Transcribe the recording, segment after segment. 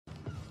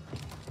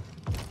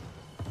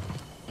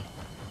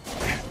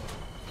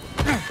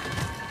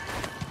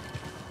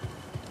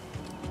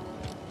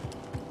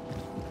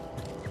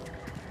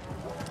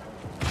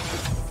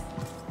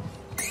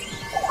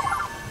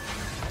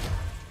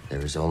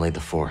was only the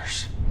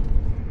Force.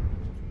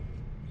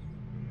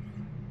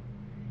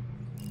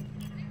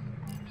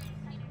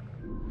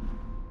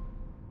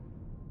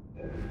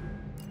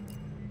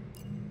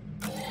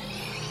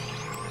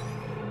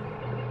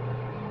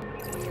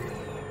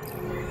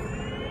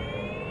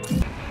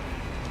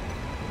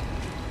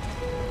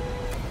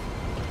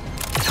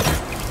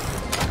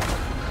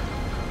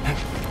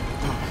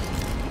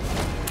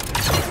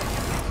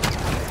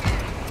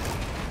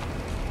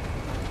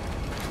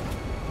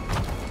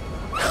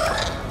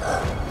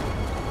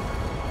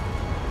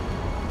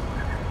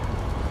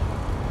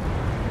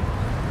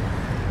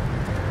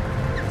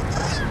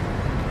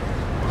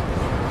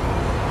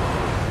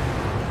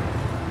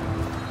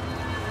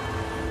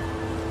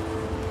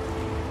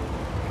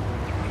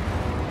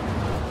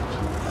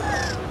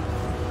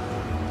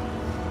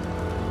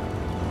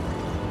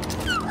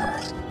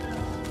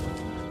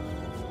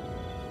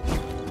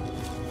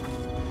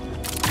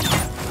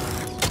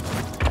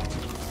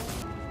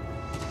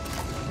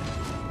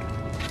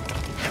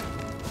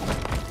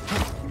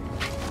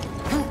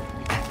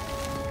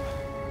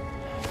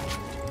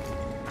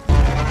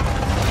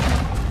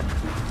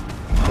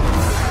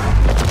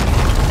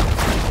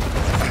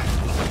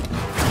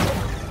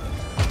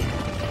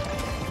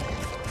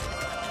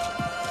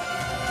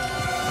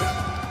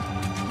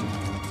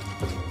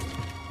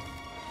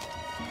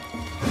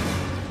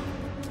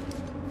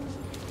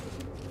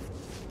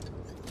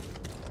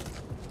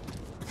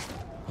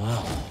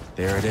 Well,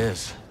 there it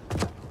is.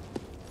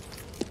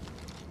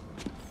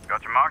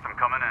 Got your mark, I'm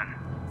coming in.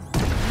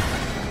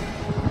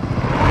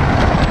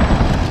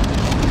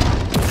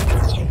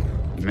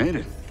 You made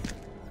it.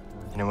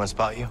 Anyone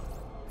spot you?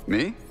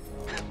 Me?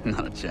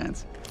 Not a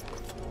chance.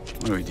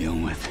 What are we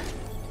dealing with?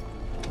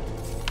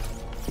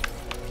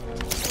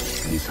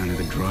 Any sign of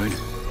the droid?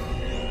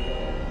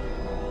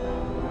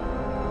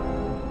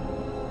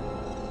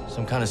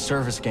 Some kind of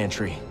service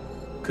gantry.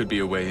 Could be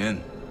a way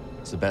in.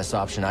 It's the best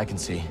option I can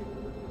see.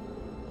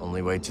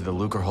 Only way to the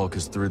Lucrehulk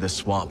is through this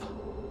swamp.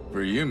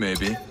 For you,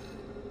 maybe.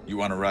 You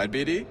want to ride,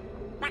 BD?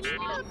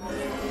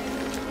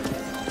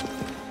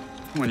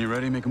 When you're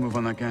ready, make a move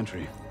on that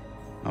gantry.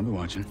 I'll be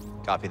watching.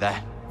 Copy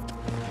that.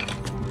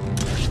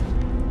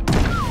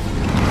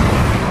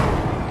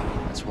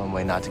 That's one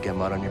way not to get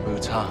mud on your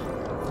boots, huh?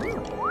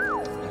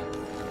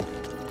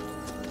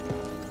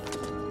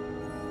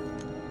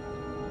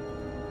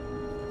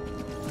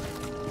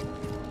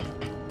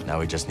 Now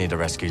we just need to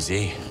rescue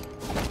Z.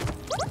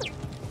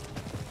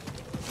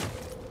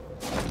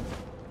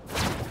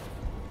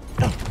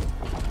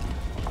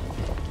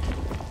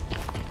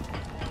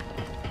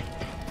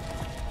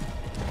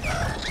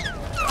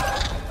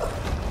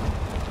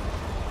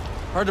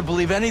 Hard to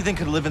believe anything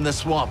could live in this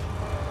swamp.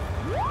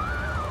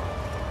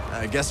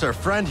 I guess our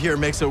friend here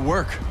makes it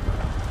work.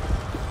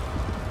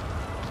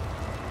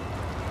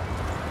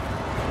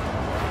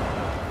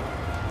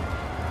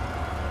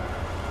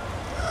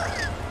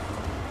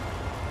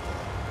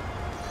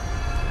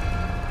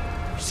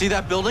 See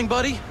that building,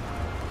 buddy?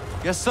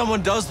 Guess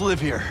someone does live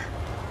here.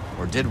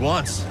 Or did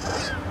once.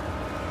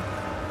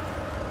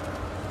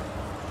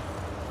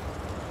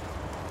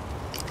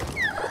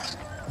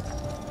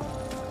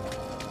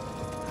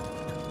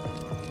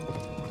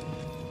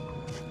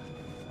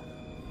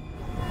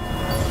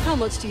 How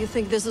much do you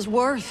think this is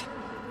worth?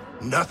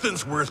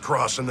 Nothing's worth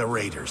crossing the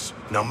Raiders.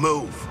 Now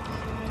move.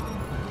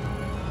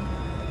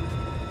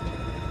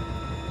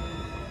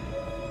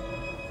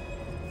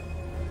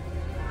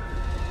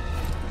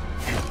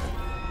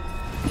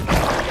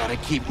 Gotta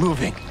keep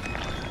moving.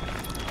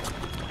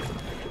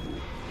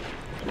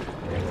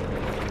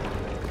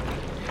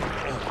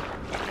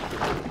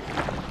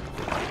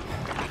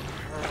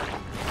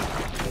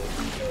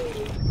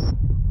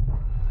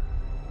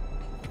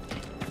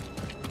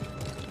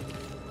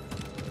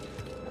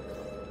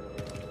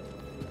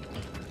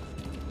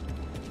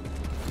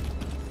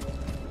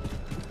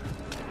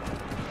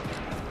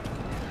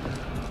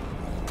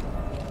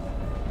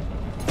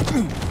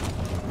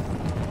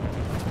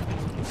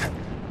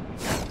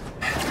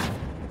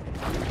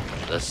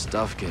 The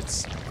stuff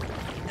gets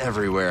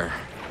everywhere.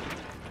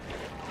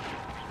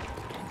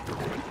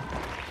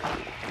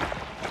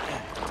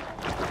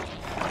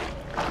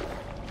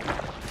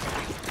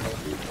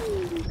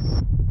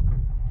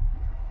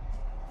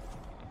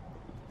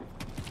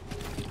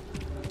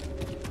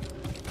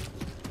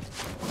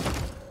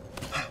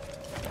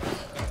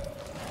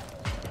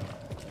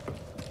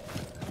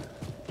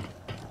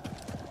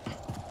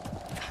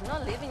 I'm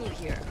not leaving you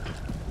here.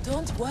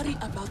 Don't worry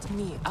about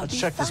me. I'll Let's be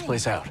check this fine.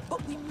 place out.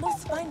 But we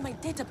must find my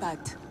data pad.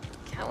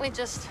 Can't we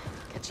just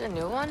get you a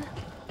new one?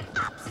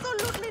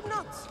 Absolutely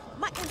not.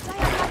 My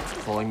entire life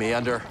is... Pulling me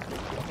under.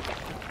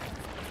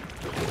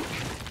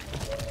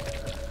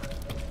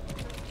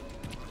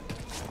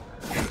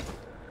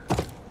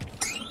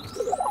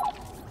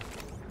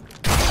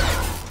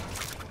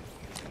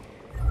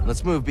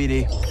 Let's move,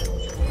 BD.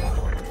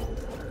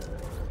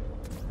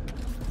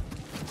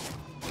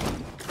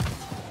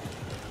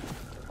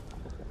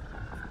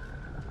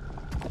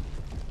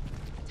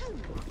 Tell me,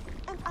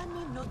 and I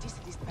mean no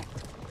disrespect,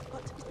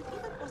 but is it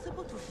even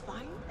possible to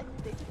find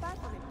any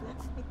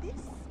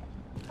blacksmithess?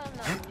 Oh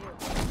no, you.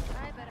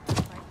 I better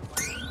find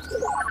one.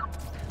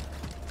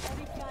 I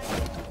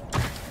replied,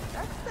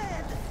 that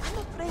said, I'm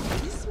afraid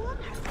this one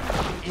has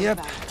been Yep.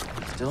 bad.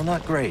 Still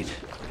not great.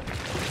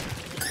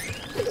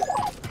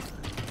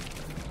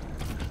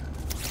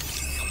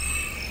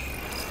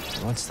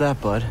 What's that,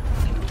 bud?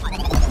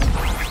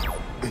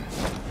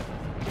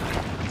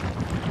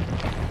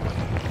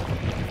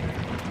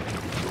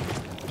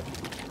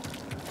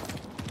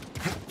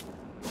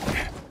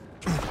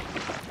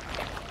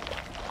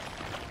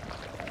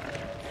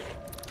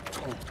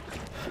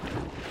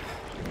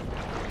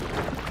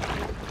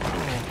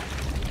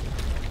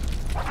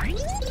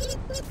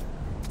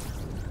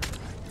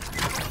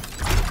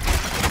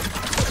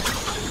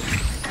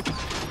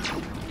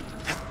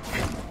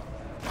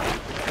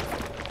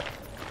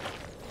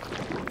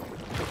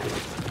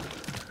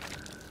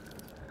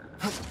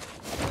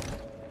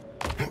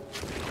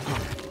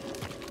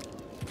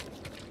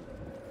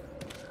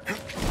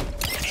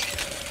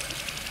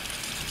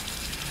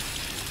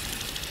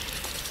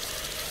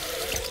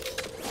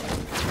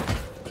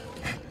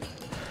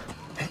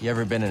 You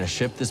ever been in a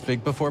ship this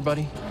big before,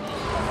 buddy?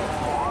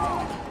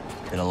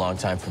 Been a long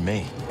time for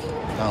me.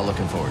 Not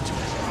looking forward to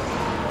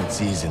it. It's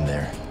Z's in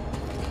there.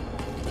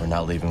 We're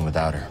not leaving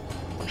without her.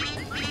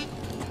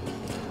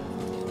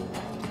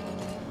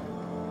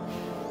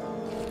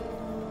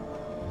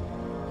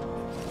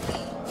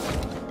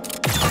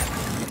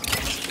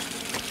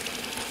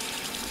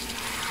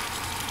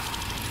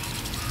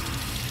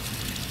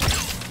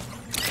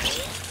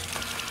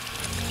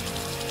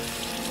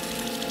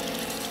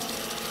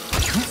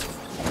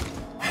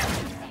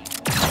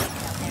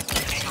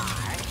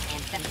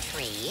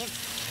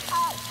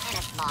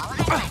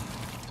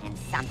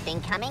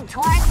 Something coming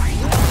towards me.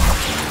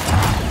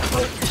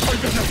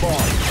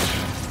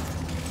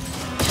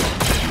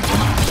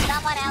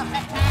 Someone else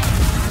attack.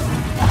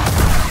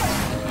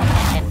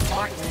 That's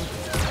important.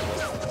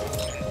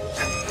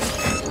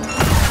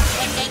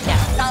 Switching to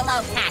solo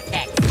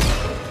tactics.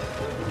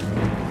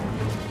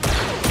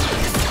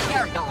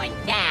 You're going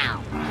down.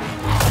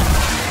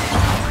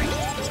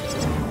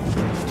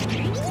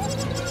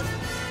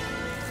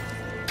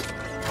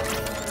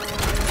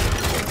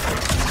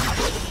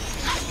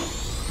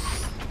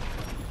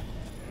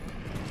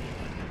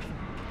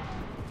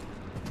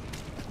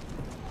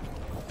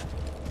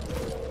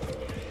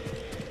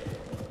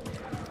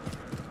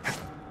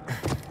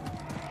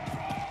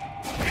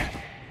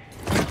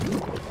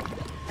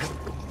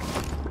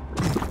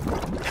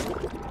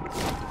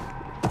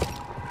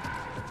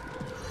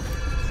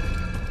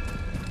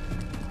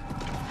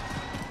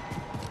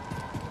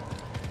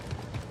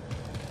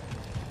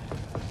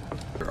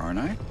 Aren't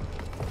I?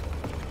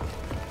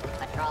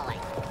 Patrolling.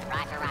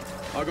 Roger, roger.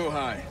 I'll go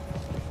high.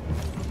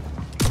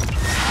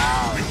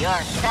 Oh,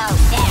 you're so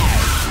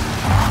daring.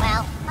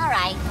 Well, all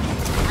right.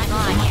 I'm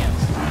on you.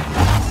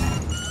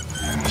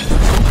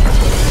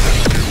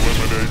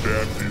 Eliminate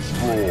and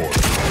destroy.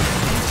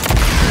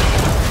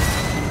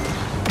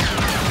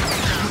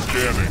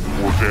 Scanning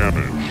for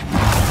damage.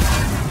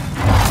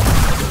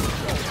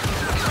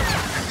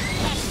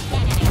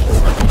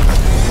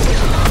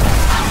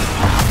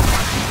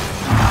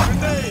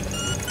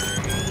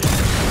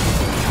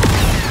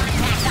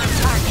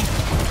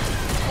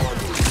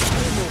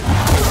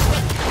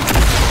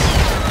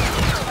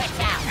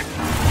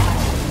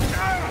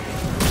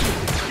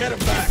 Get him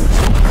back!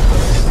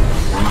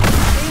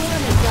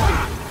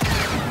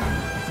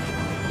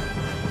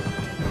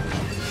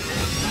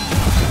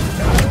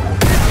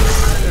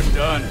 They're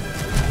done.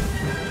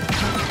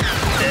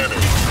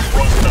 Scanning.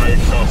 Run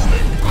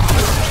diagnostic.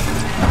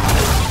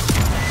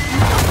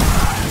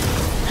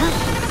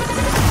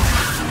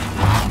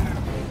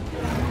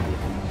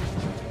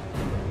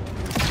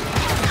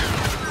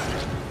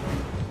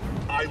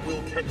 I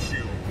will catch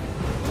you.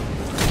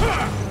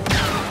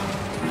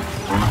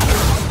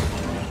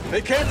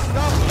 They can't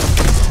stop us!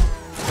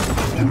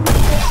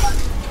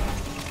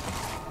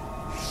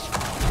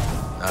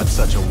 Not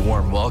such a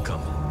warm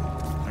welcome.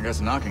 I guess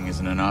knocking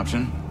isn't an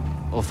option.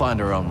 We'll find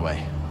our own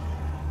way.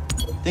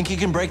 Think you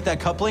can break that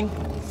coupling?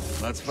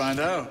 Let's find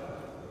out.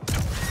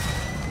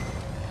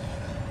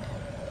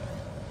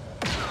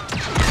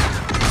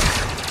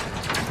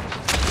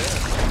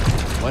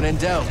 When in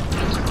doubt.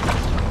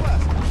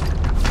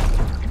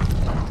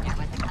 There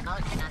was a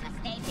commotion on the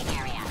staging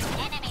area.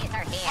 Enemies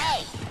are here.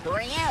 Hey, who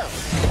are you?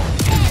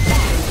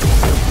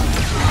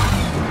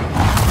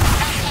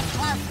 Don't get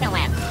close to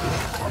him.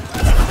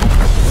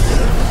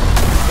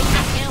 We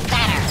can do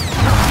better.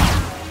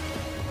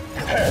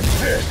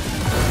 That's it.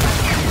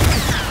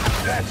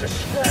 That's a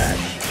scratch.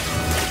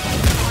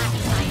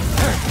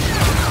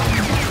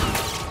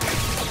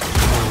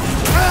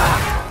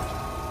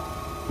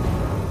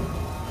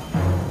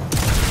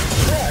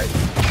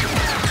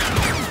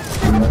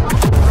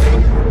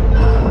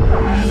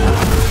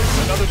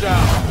 Another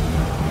down.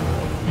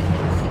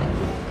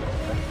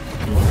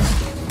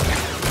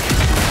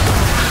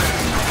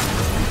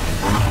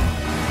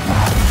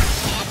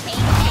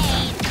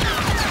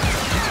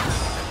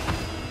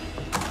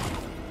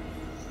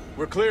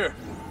 We're clear.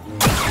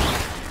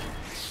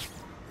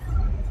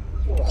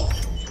 So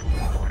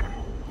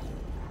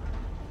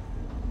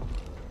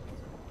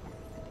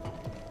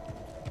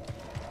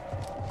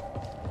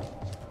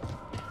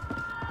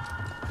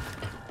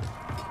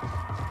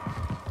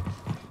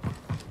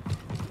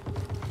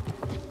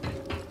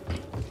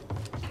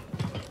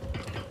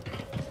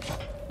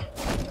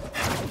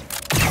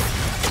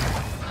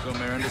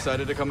Marin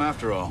decided to come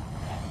after all.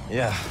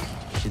 Yeah,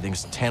 she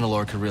thinks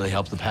Tanalor could really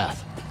help the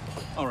path.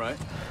 All right.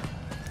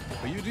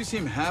 But you do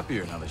seem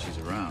happier now that she's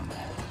around.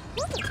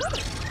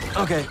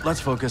 Okay, let's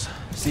focus.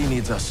 C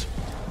needs us.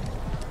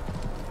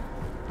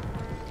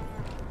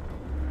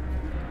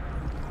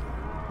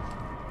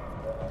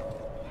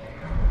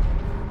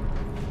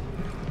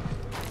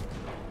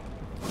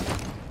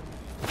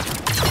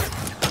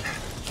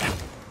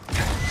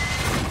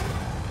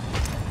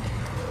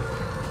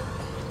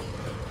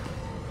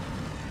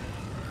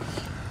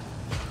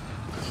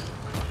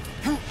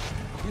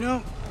 You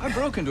know, I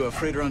broke into a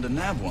freighter on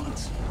Nab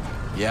once.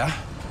 Yeah?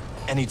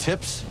 Any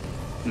tips?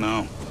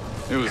 No,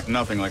 it was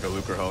nothing like a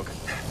Lucrehulk.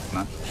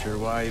 Not sure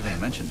why I even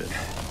mentioned it.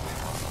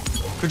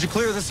 Could you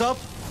clear this up?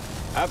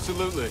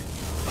 Absolutely.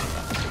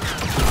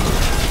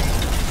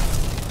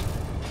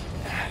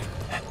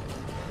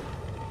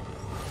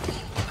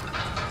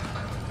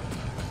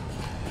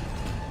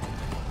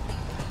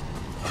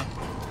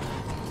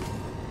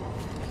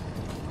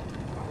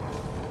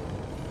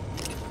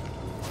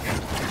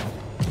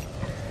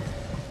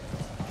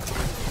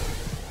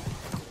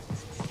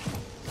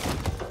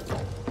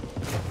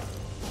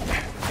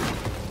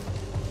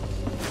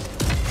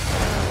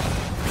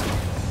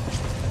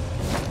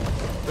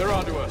 They're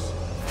onto us.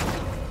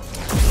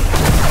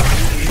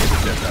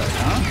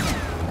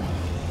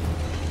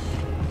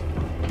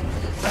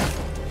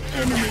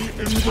 Enemy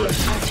in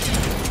range.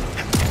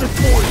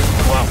 Deploying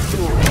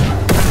classroom.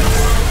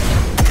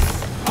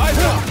 Eyes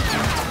up!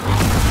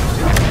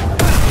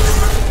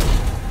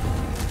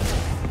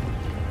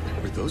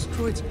 Were those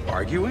droids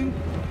arguing?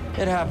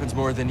 It happens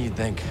more than you'd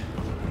think.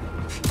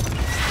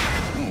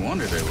 No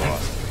wonder they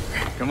lost.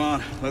 Come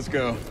on, let's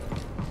go.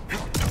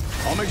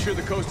 I'll make sure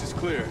the coast is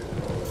clear.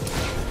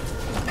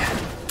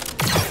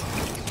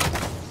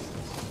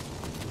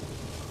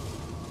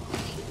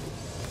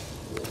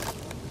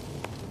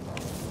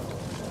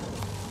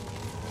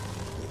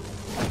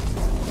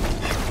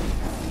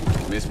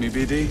 Miss me,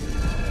 BD?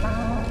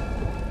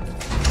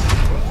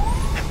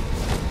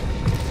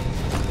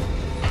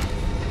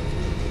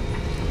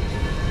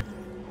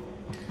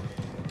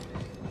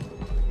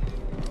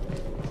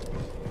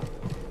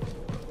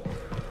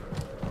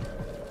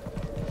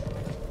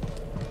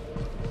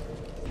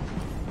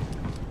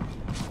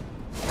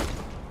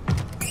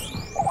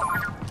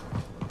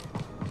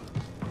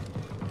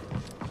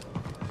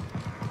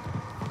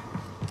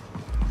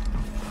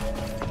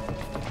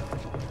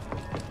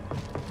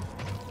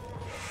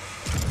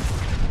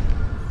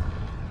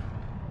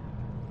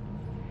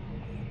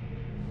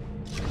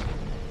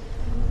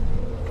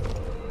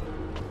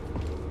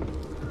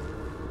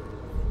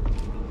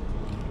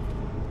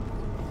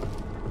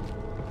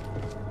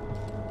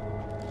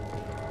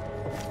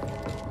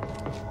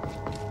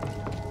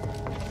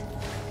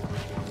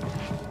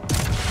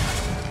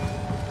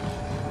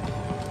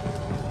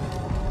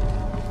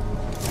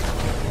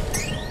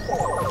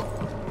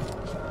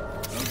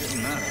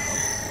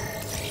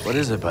 What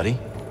is it, buddy?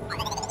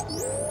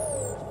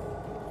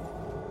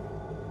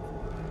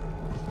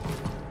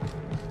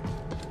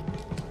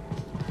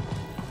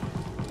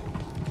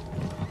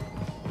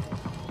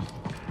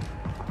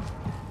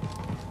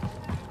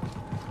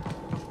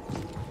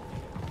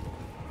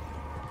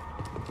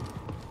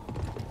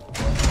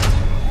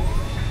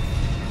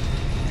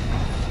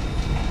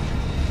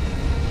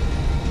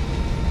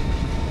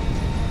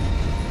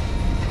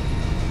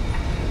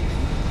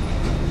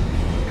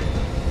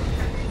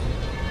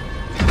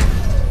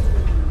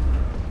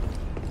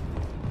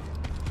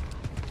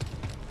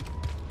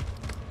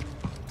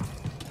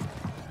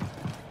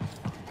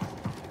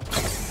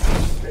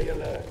 Stay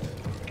alert.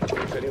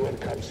 If anyone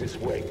comes this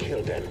way,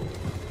 kill them.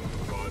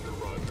 Roger,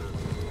 roger.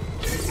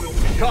 They will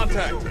be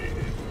Contact! decimated.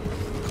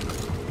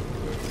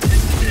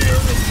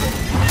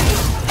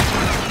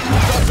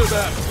 After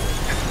them!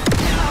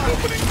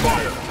 Opening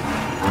fire.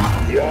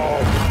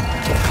 Yard.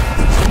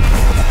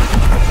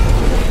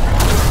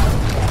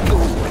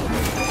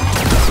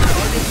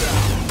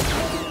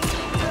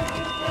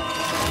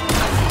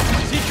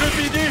 Secret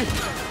BD!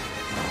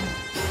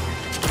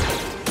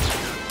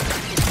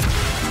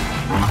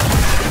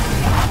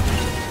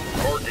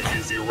 Target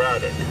is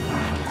erratic.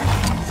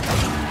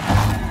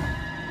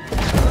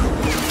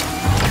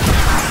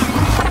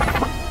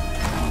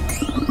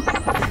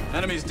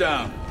 Enemies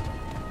down.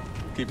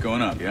 Keep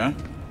going up, yeah?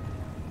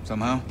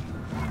 Somehow?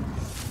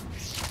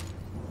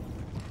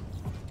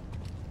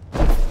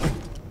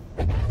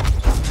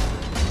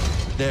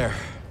 There.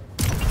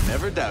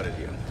 Never doubted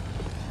you.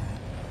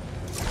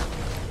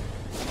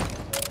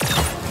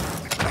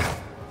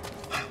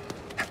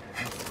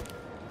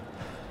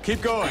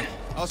 Keep going.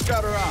 I'll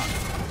scout around.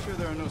 I'm sure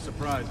there are no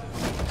surprises.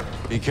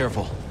 Be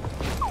careful.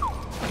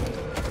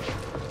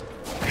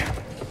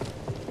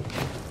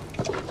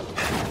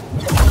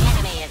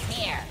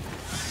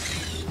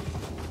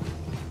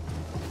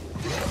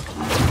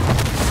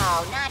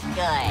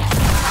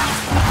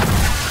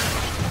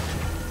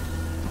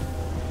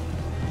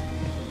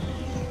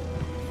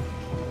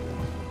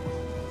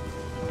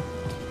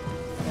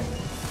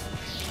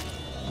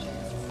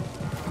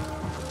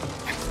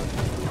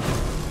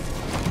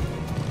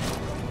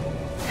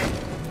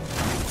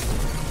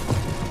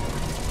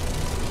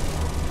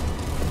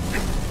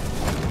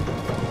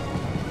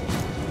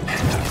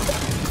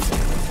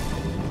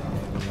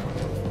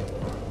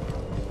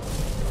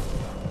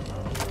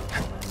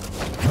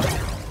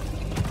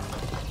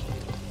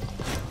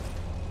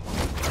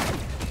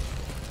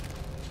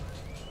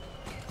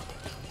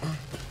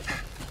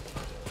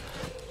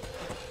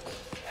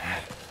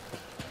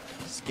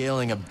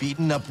 Scaling a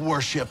beaten-up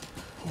warship,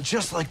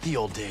 just like the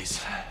old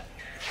days.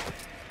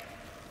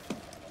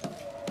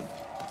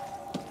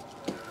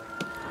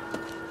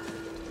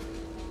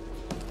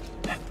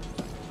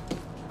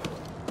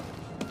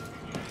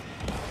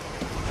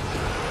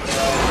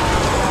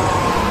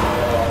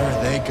 Where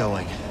are they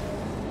going?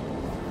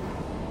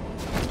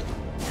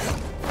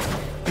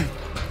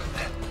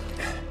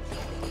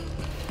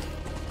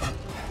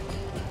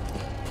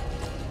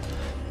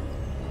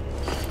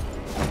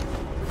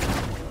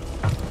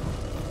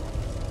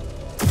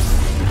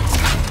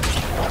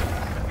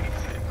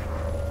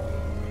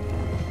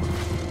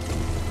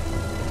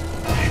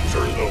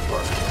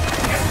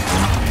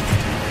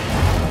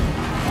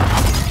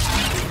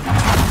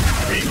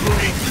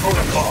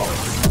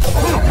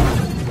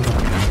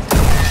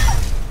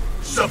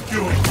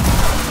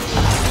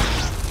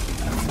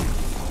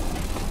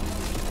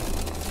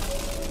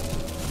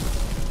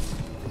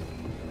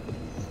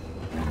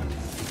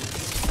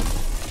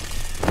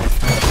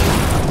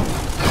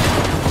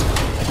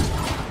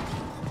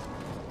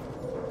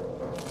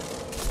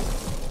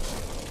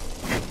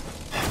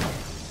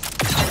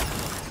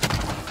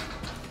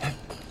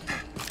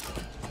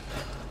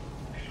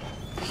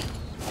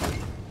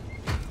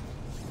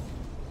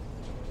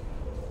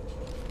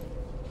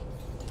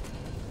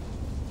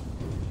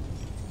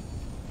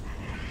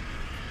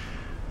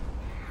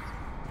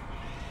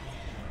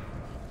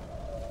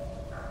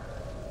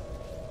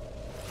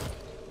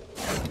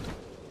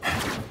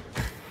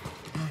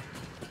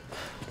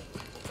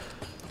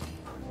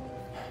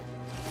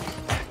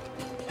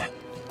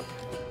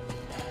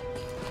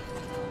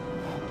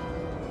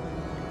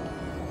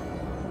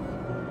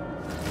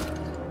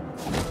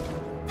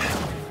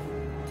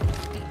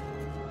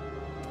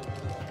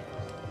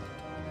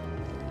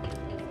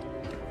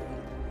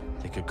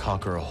 Could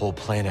conquer a whole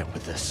planet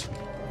with this.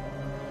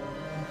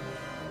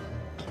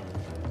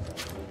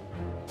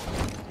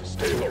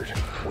 Stay alert.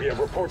 We have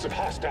reports of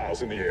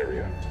hostiles in the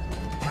area.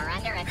 We're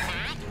under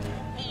attack?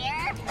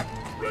 Here?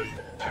 Ready.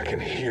 I can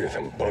hear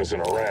them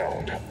buzzing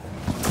around.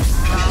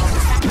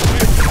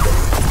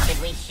 Did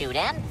we shoot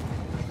him?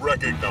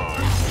 Recognize.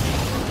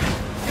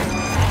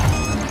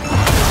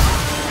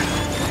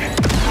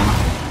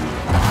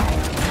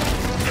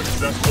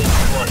 Successful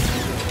strike.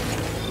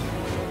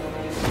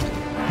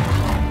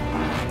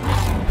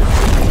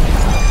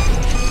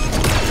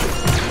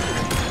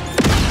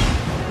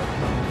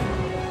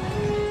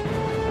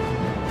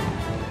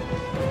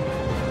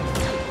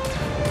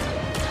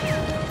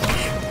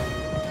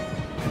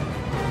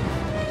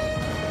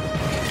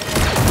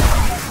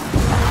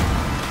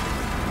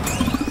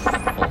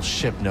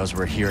 Ship knows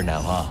we're here now,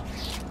 huh?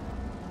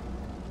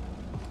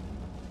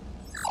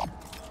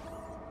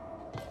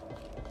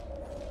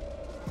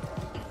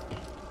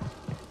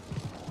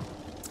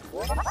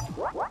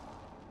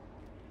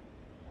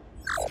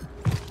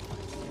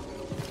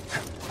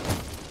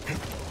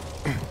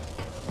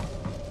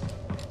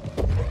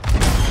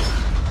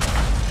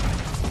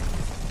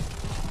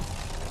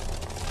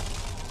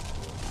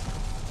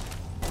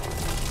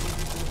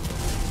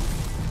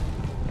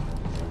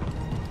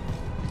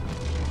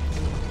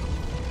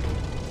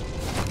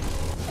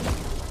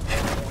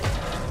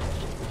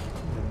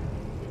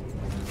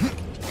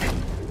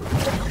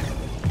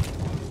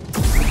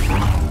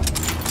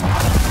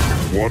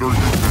 What are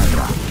you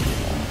doing?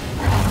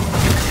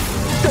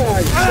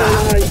 Die!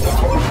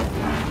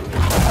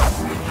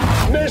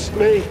 Missed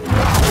me!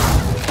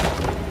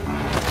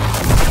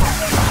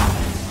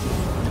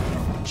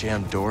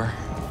 Jammed door?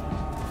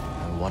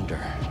 I wonder.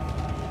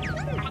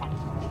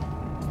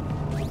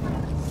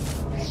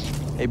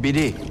 Hey,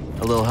 BD,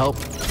 a little help?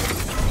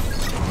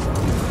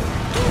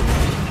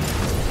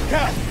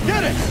 Cat,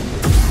 get it!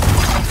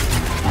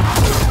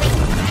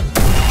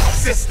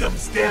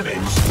 Systems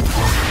damaged.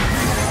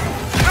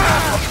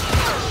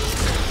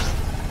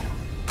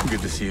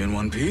 Good to see you in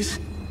one piece.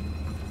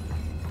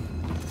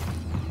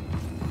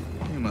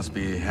 You must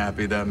be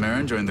happy that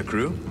Marin joined the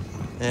crew.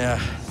 Yeah.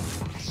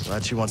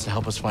 Glad she wants to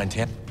help us find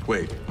Tan.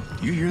 Wait,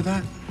 you hear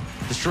that?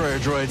 Destroyer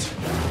droids.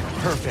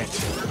 Perfect.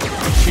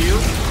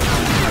 Shield?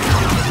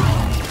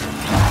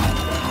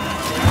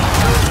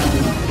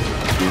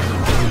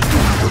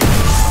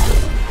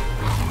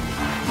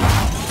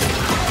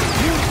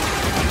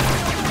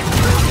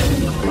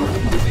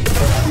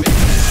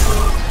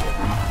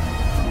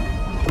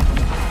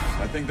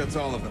 I think that's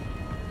all of them.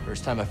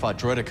 First time I fought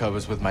Droideka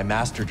was with my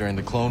master during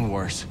the Clone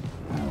Wars.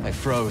 I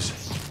froze.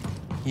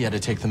 He had to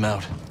take them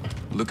out.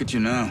 Look at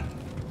you now.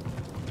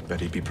 Bet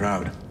he'd be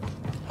proud.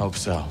 Hope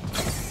so.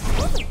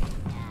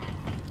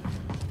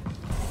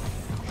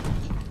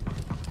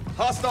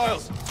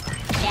 Hostiles!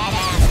 Dead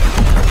end.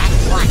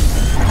 That's one.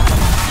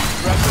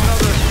 Grab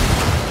another.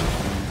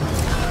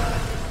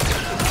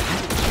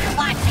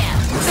 Watch him.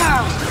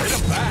 Hit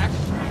him back.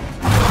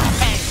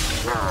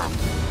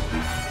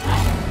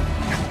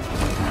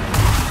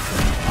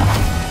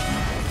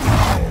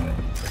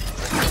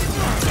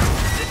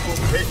 It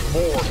will take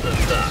more than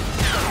that.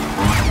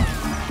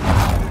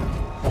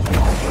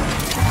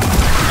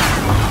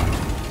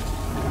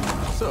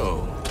 So,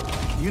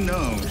 You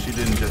know she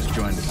didn't just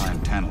join to find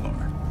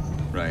Tanalor,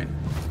 right?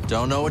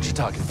 Don't know what you're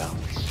talking about.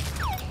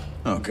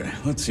 Okay,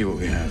 let's see what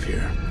we have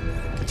here.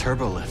 The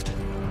turbo lift.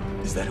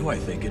 Is that who I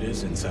think it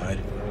is inside?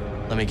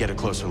 Let me get a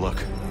closer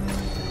look.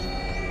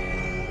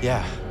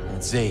 Yeah,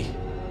 it's Z.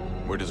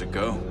 Where does it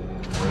go?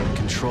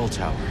 Control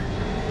tower.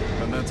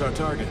 And that's our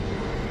target.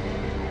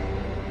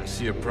 I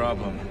see a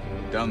problem.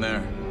 Down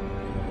there.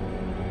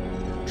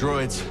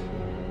 Droids.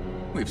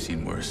 We've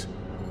seen worse.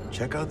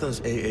 Check out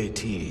those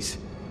AATs.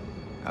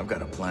 I've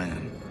got a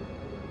plan.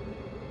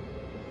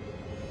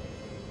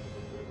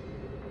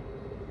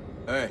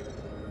 Hey,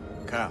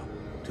 Kyle,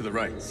 to the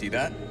right, see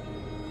that?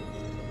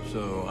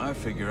 So I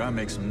figure I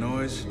make some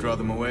noise, draw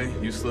them away,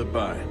 you slip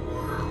by.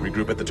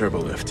 Regroup at the turbo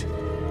lift.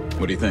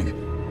 What do you think?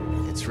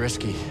 It's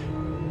risky.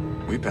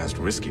 We passed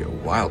risky a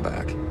while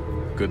back.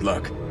 Good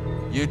luck.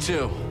 You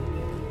too.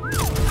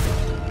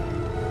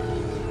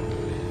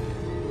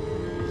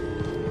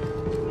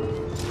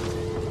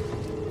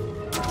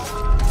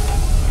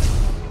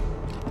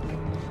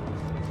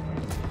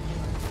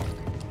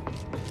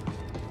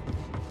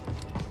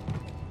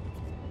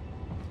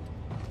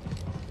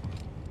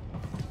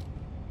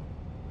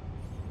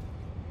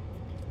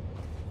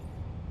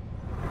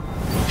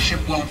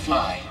 Ship won't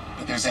fly,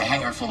 but there's a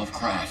hangar full of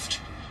craft.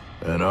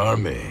 An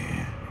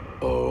army,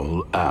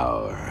 all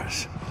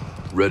ours,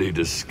 ready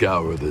to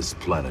scour this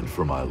planet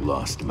for my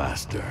lost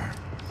master.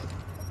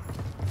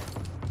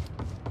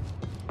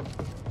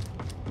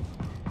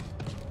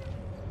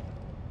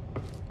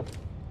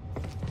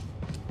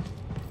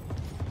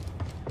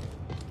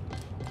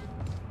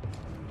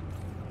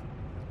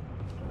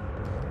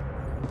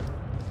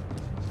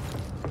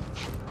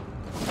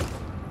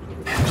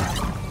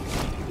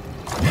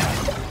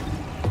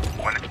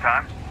 When it's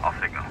time, I'll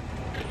signal.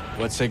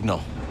 What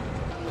signal?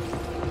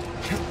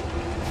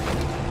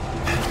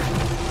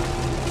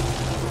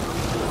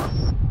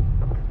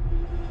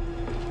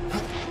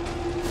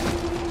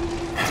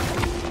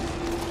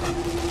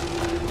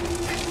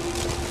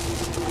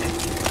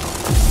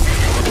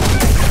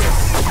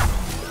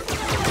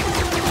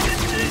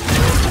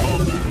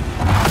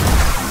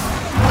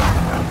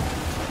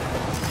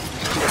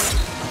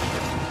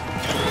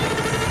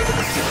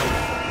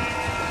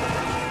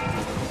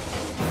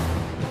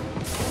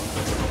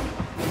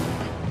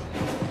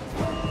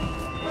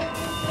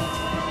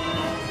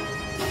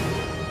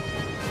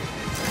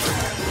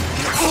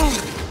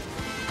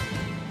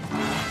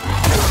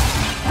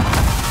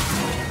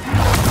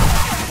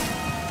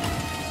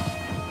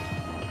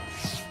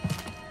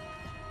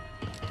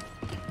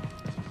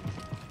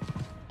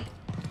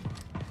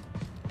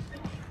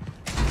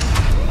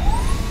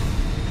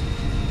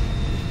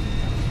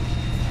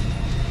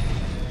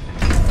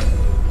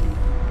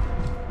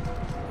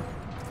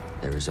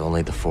 There is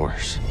only the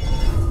Force. He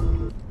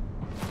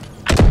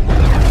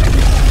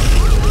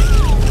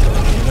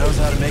knows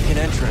how to make an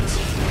entrance.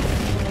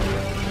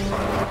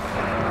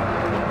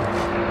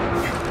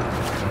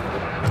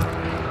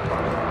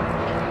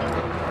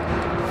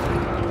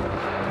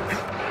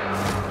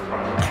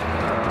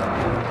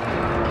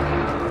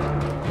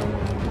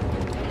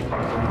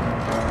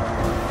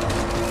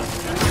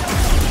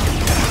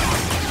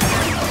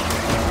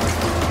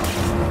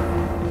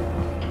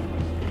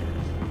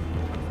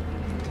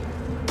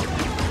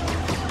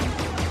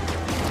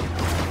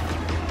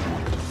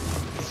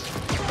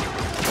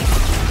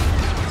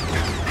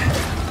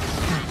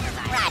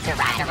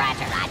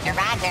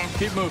 Roger.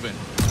 Keep moving.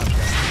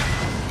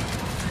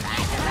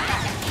 Roger,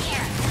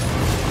 here.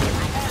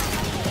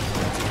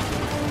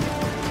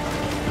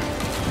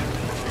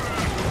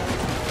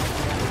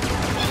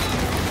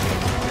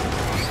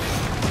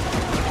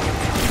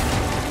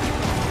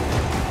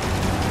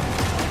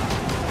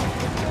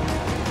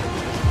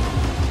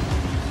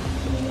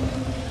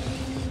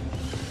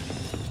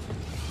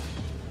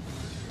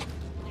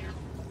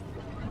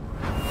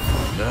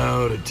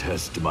 Now to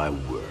test my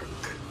work.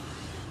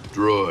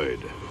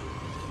 Droid,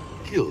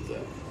 kill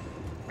them.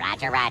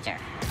 Roger.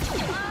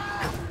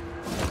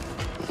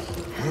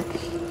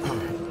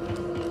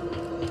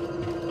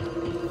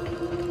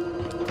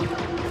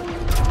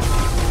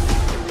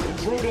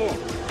 Intruder!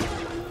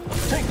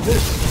 Take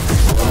this!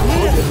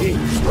 What did he?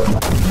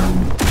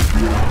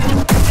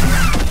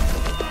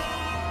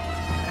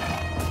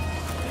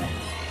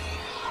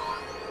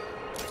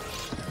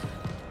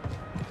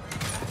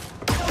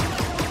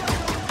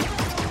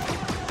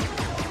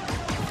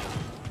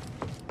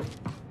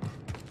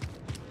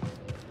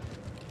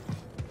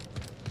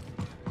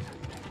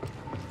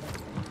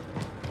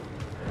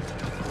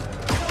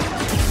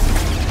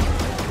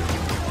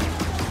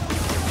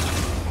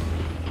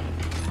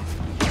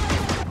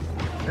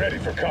 Ready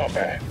for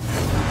combat.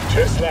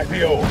 Just like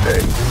the old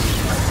days.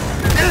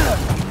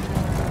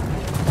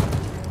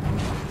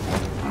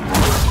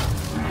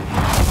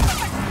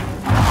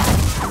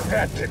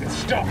 That didn't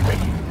stop me.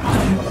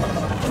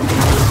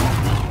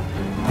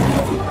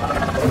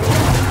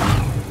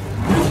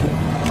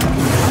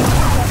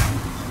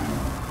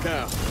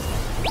 Cal.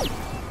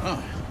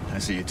 Oh, I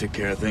see you took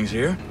care of things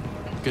here.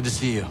 Good to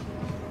see you.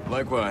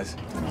 Likewise.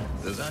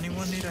 Does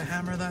anyone need a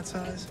hammer that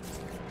size?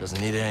 Doesn't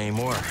need it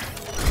anymore.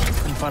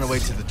 Couldn't find a way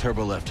to the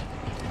turbo lift.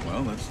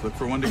 Well, let's look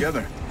for one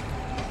together.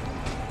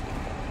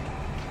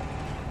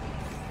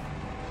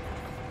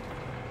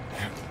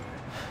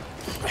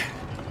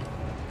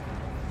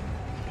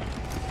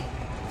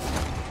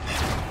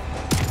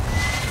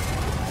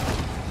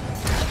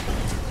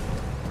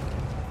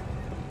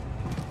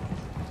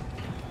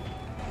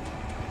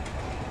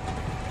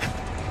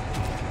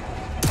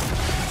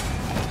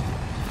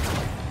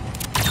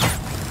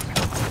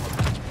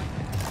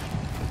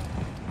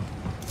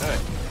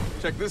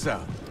 Check this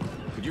out.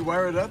 Could you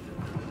wire it up?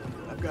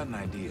 I've got an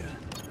idea.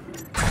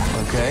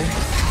 Okay.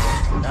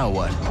 Now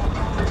what?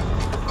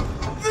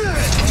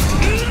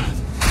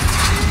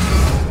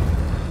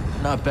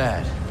 Not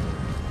bad.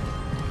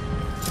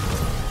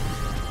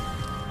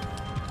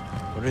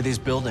 What are these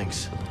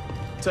buildings?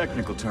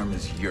 Technical term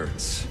is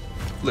yurts.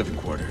 Living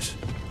quarters.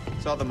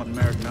 Saw them on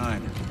Merrick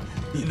 9.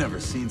 You never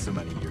seen so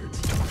many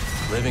yurts.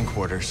 Living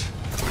quarters.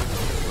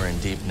 We're in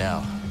deep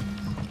now.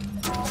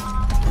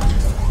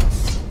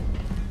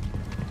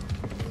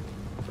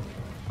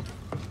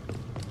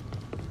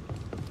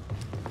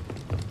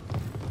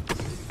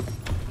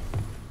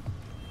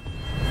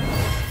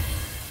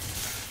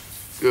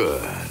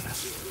 Good.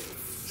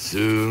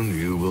 Soon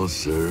you will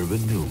serve a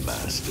new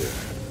master.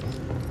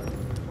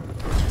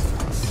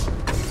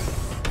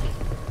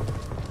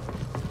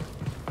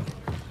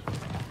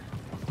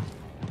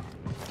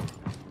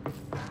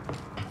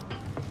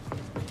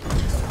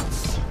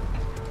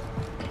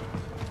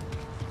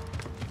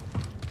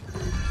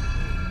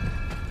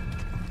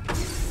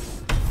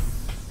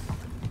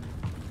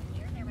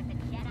 Hear there was a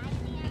Jedi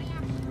in the area?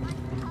 What's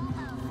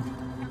Holo?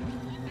 Something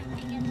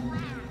interesting in the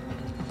lab.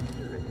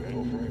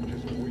 Metal frame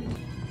just weak.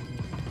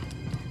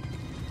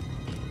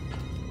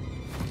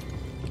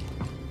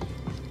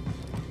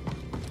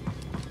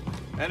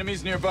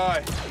 Enemies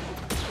nearby.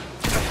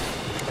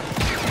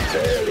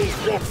 Barely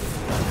struck.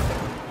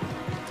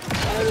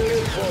 I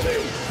live for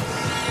this.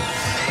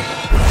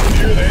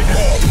 Here they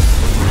come.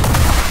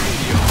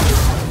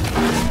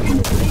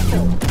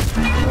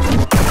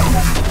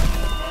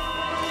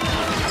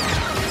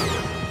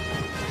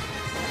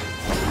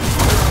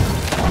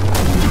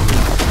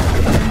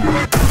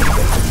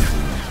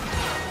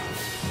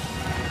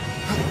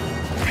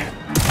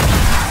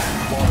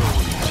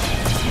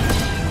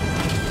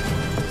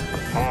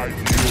 I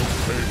yield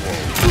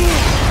payload.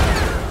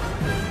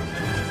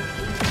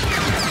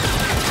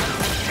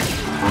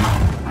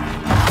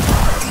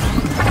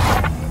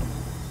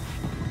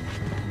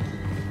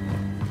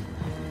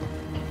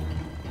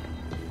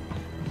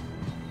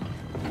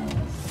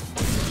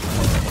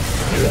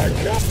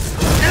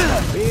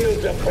 Feel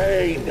the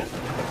pain.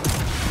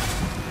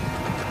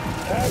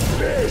 Have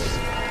this.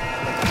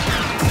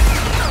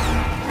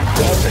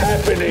 What's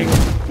happening?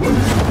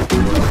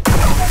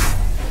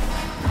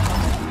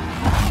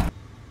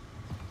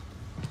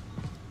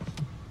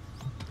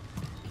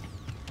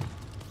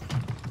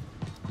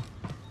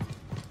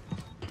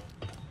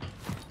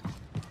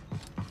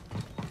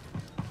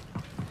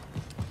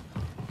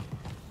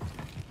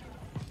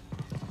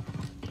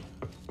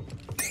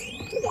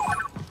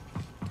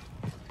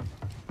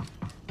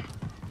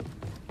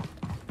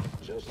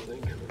 Just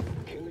think,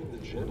 killing the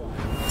Jedi.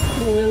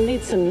 We'll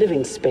need some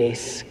living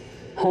space.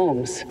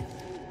 Homes.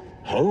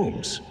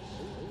 Holmes?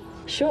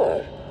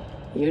 Sure.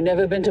 You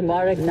never been to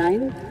Marek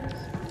 9?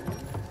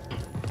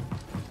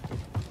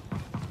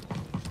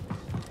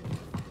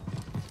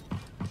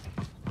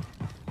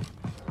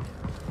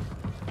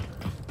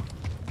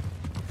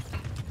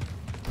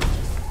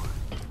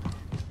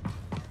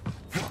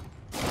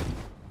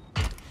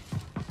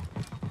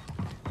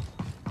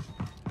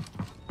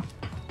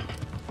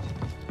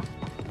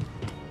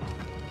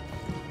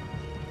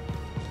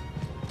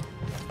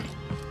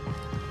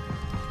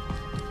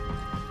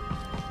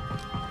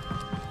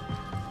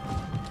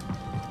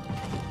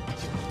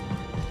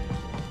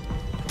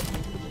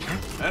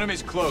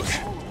 Enemies close.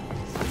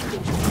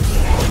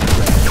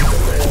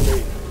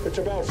 It's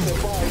about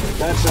survival.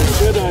 That's a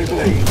Jedi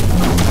blade.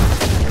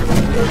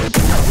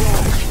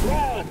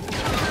 Run!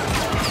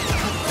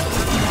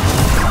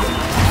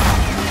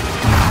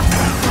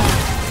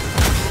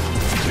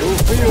 You'll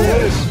feel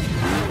this.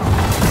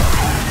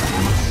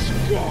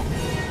 Go.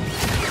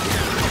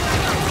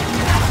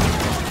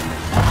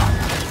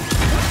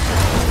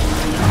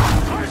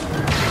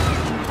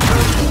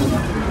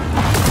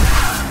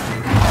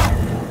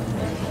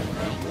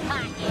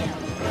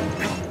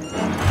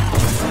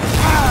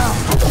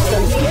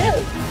 I'm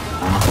scared.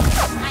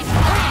 I'm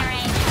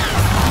firing.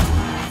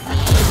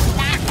 See,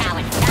 that's how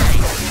it's done.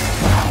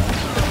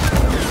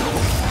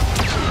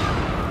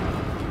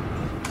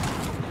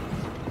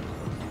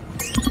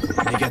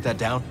 Can you get that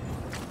down?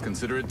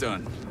 Consider it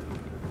done.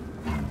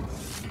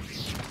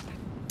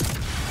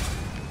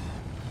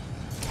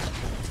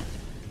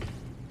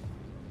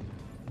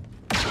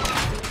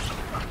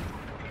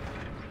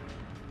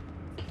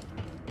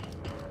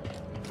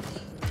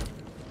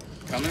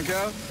 Coming,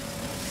 Cal?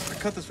 I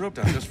cut this rope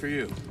down just for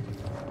you.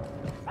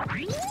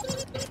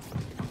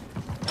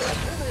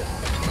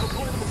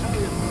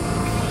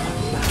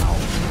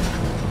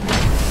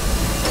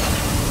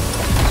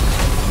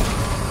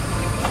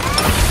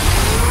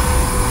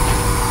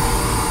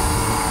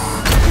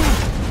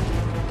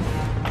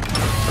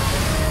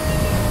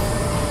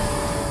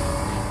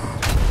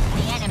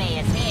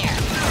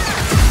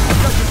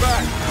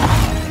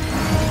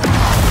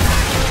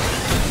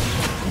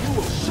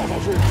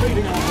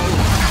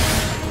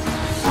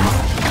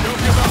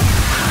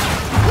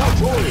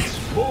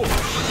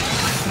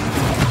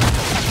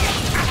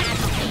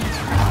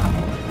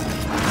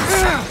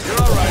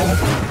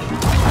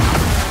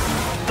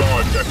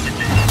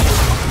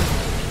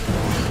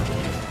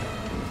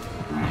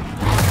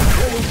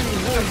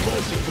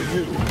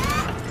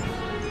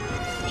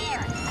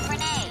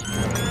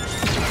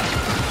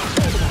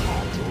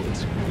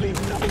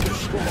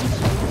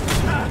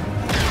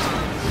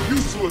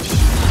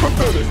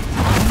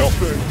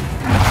 Nothing.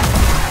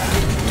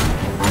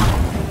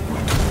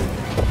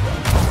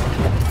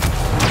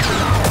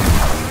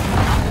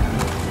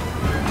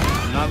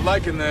 I'm not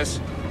liking this.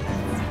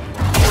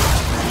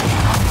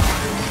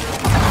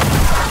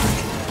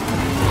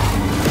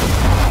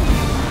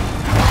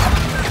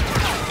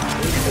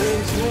 It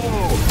ends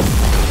now.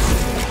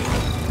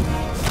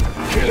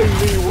 Killing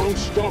me won't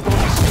stop us.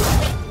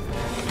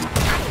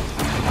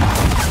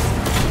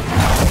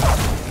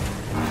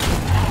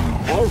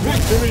 Our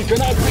victory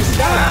cannot be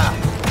stopped!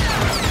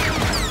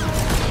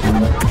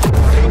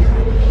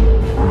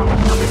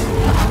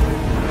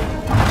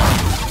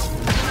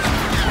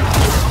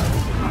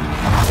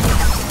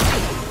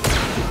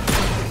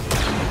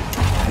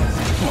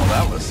 Well,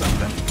 that was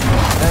something.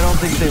 I don't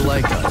think they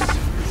like us.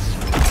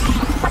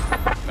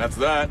 That's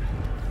that.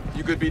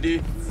 You good,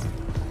 BD?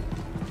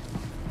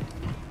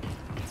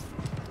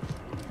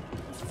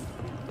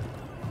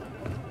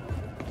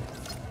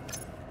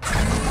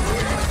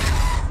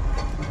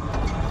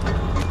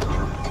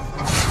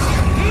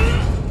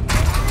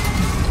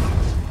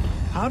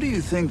 How do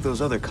you think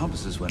those other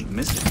compasses went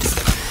missing?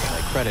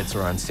 My credits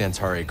are on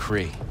Santari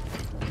Kree.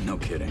 No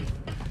kidding.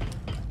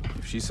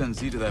 If she sends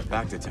Z to that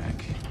Bacta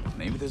tank,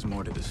 maybe there's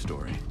more to this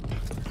story.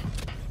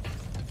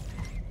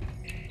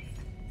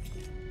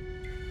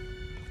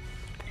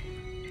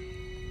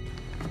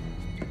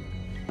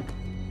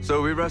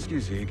 So we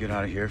rescue Z, get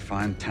out of here,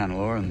 find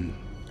Tanalor, and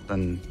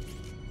then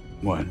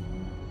what?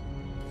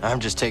 I'm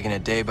just taking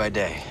it day by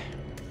day.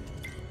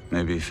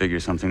 Maybe figure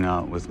something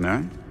out with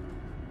Merrin?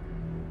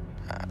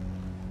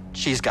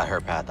 She's got her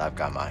path, I've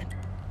got mine.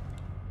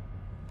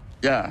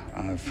 Yeah,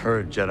 I've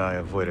heard Jedi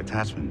avoid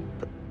attachment,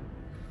 but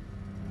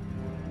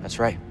That's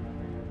right.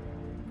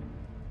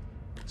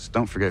 just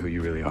don't forget who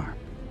you really are.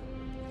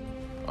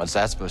 What's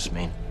that supposed to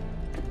mean?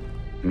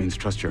 It means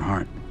trust your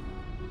heart.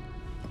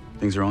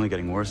 Things are only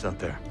getting worse out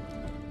there.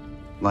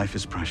 Life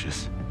is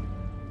precious.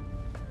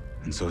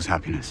 And so is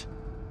happiness.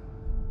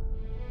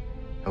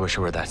 I wish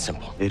it were that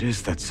simple. It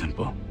is that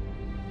simple.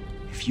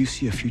 If you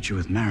see a future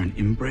with Merrin,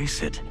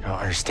 embrace it. I don't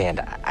understand.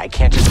 I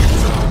can't just...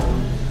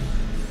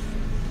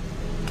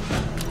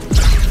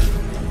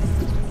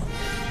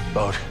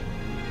 Boat.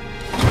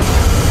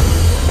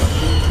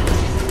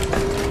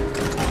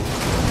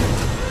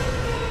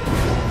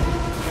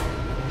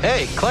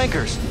 Hey,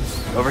 clankers!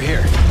 Over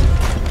here.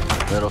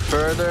 A little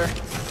further.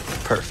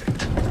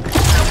 Perfect.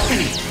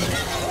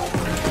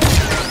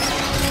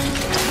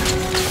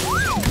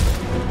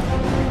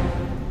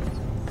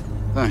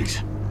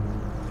 Thanks.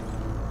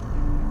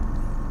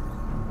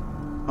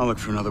 I'll look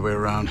for another way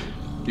around.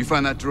 You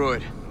find that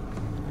droid.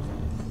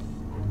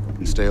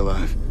 And stay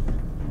alive.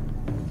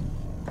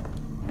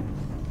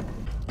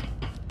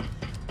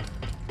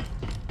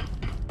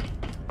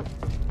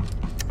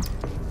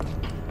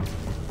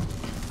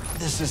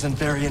 This isn't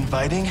very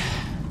inviting.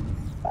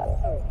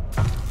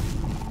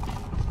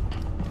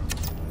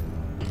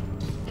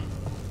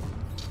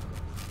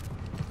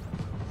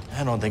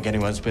 I don't think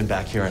anyone's been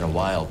back here in a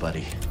while,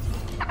 buddy.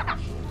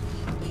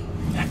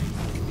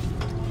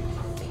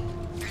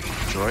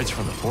 Droids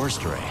from the Force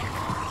Array.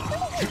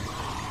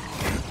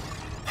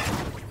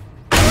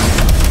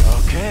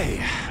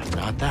 Okay,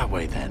 not that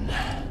way then.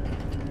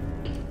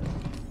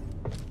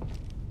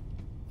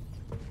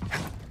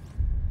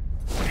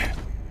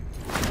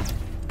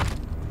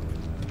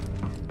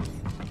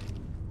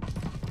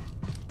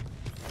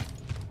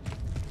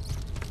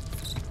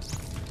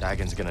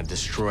 Dagon's gonna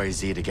destroy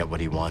Z to get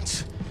what he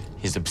wants.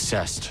 He's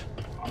obsessed.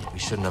 We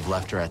shouldn't have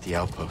left her at the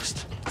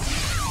outpost.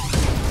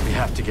 We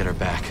have to get her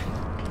back.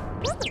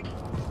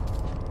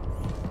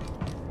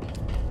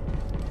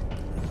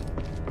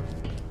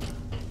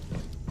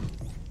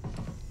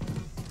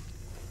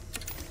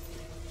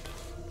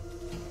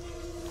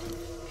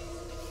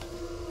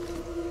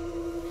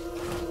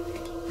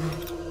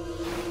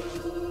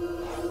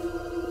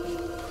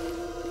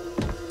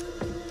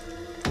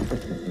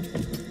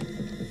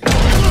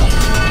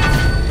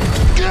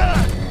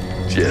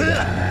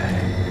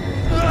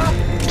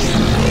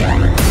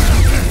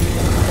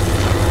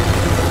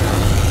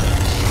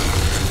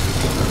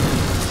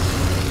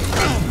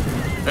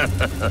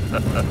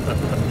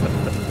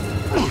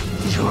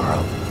 You're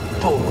a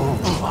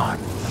bold one.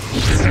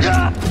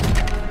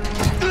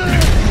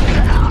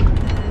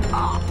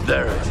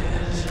 There it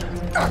is.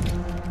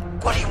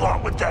 What do you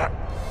want with that?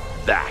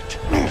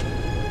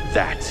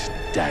 That's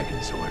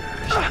Dagon's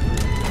orders.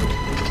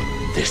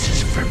 This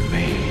is for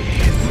me.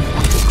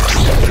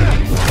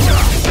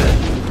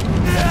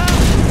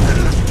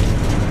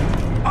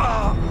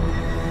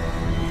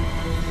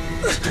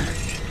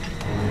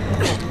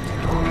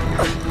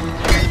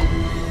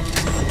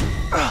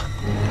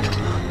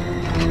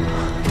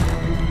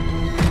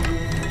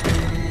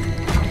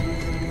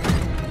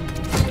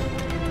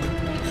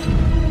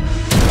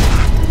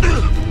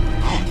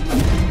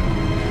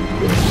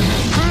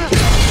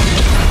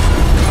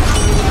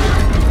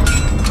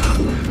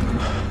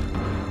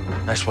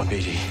 Nice one,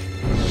 BD.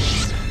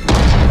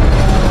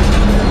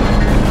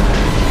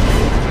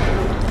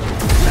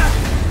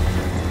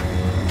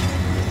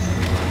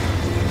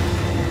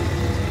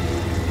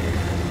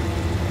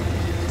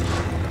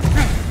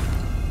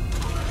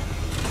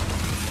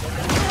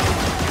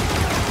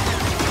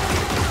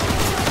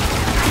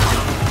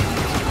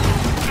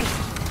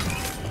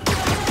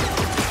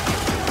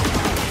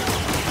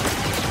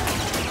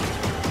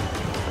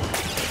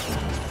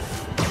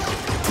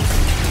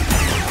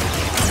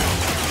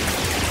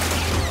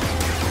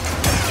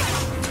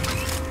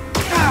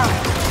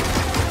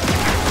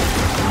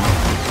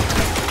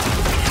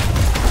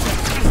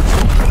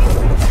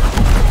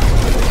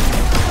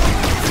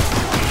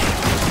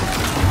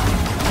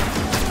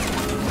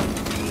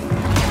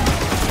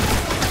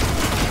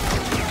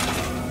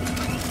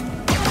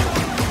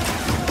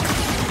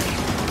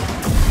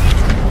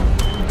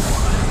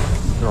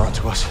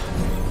 to us.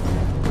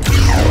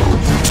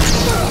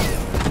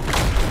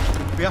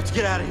 We have to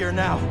get out of here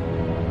now.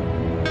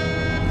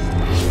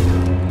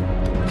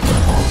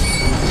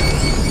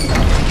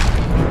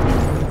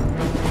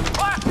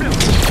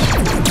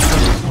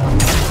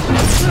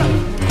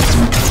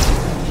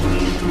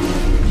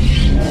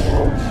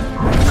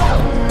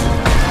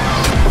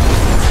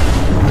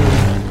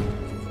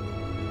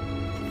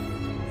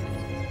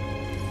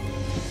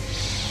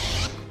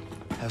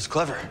 That was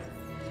clever.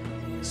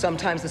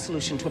 Sometimes the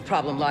solution to a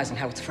problem lies in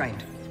how it's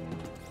framed.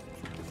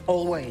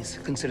 Always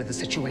consider the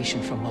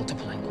situation from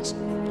multiple angles.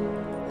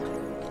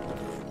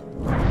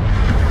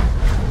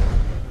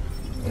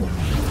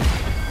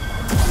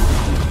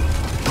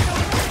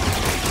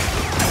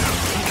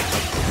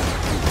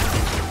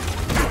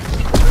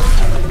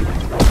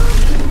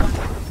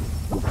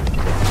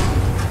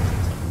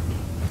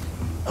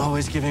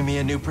 Always giving me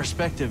a new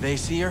perspective, eh,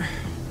 Seer?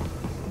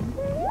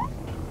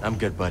 I'm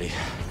good, buddy.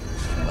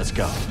 Let's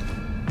go.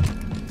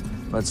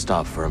 Let's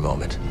stop for a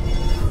moment.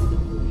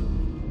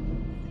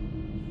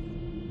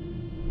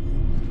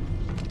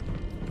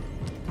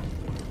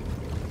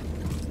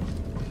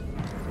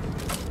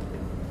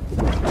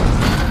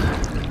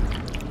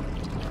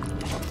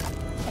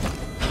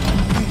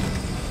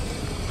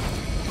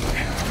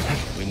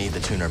 We need the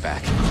tuner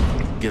back.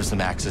 Gives them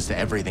access to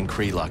everything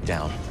Kree locked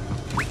down.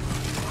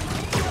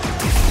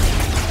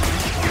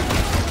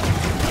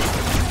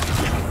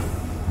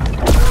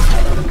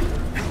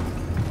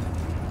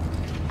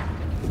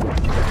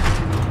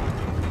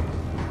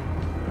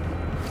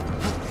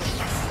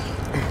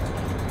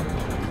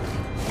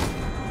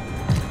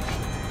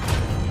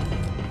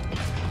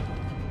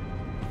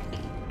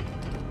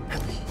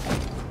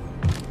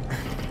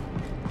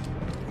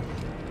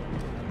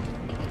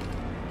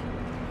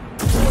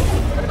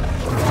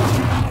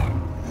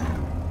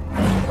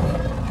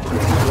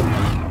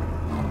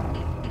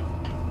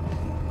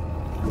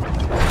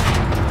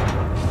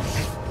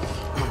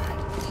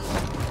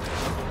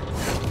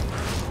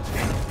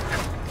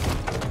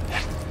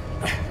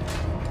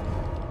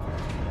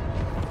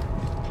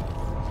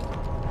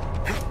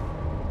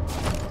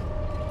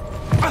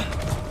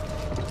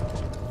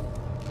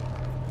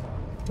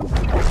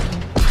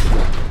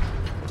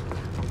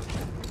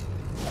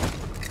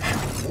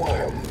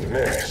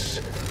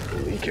 Mess.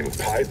 Leaking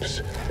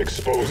pipes,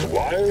 exposed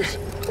wires,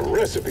 a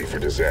recipe for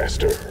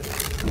disaster.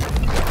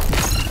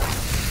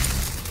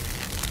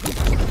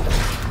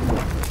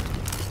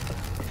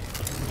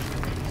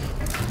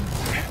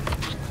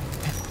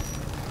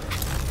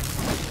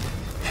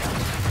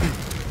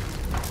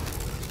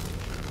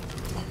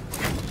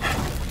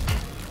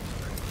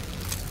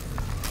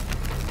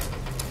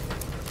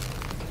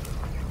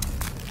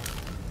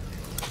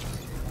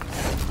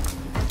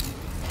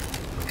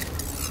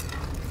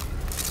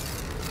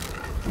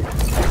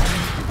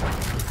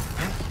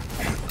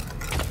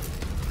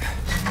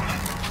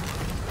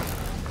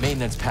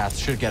 Maintenance path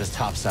should get us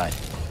topside,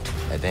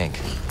 I think.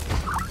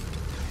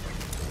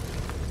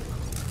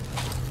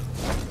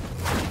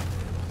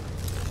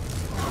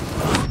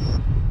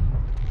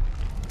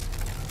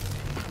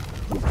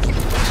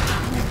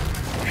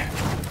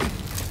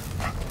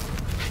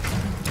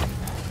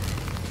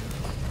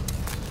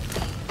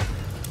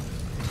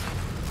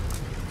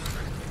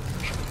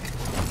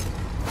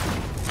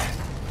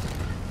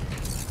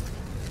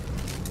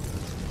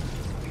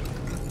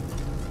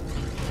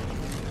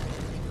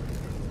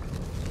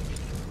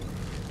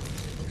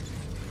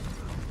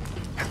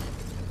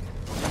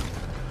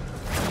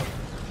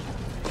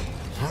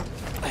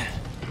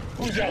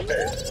 Who's out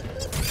there?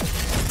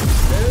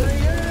 There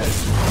he is!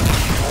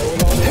 I will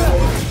not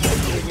allow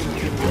something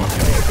into your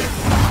head.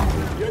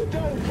 You're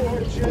done for,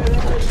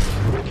 Jedi.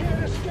 You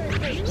can't escape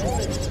this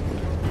place.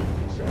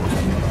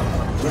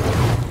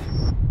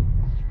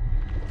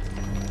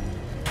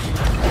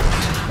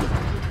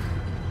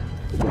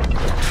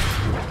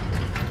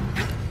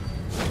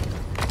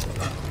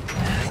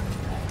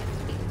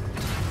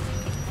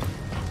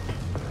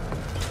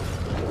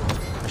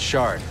 A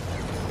shard.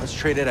 Let's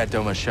trade it at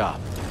Doma's shop.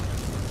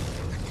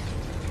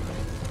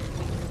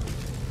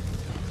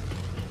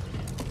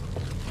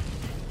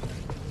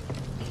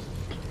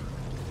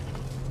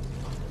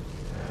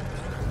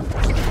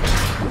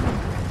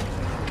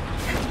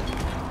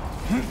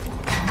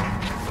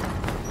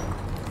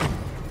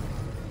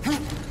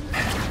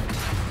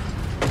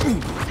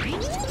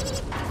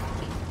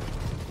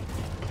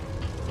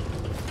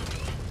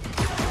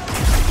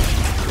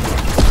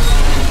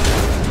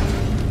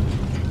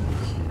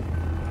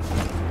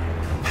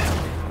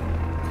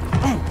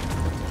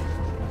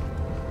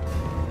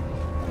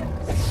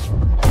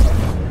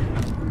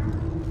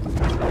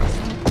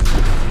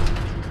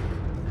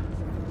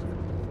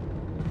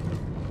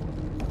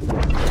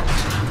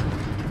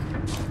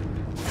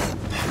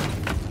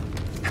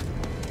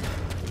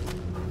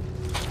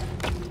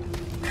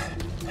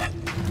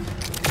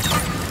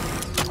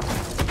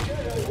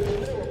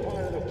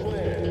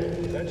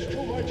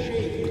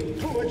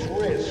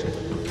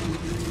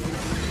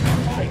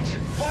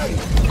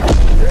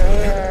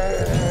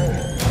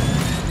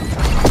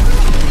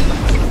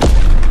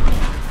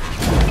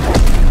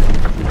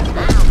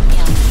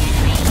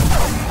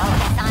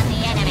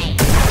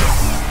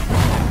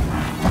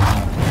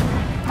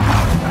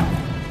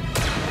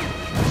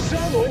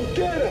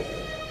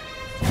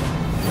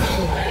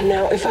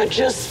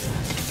 anxious.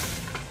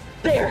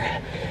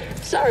 There.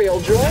 Sorry,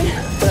 old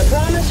droid, but I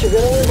promise you're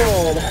gonna live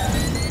on.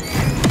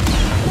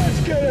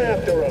 Let's get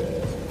after him.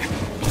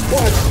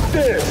 What's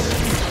this?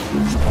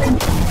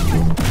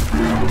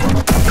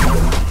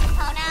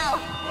 Oh no!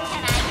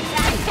 Jedi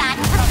just got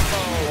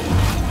crumbled!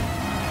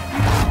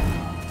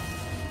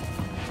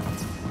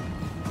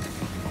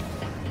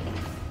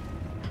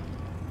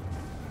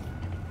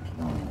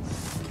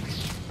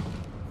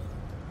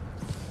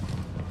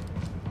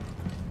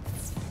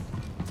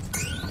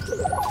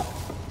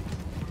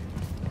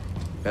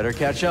 Better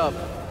catch up.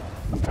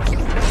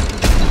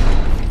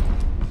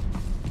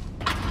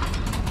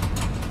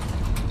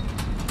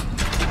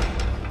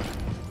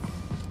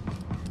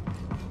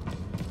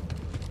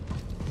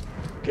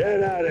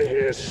 Get out of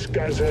here,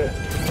 scuzzer.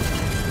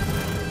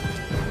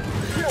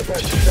 You're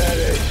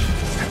pathetic.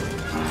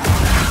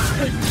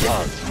 It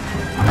does.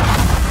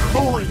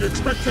 Lowering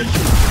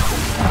expectations.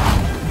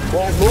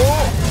 Want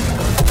more?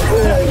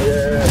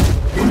 Yeah.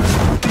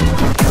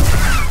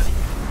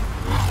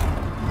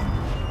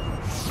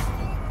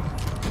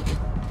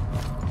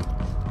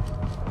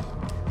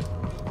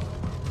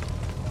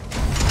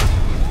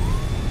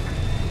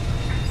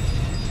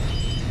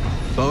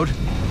 Bode?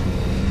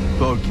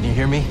 Bode, can you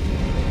hear me?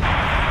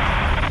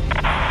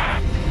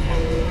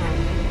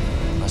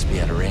 Must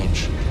be out of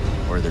range,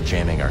 or they're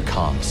jamming our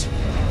comms.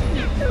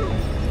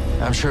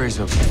 I'm sure he's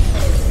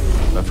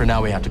okay, but for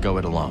now we have to go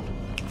it alone.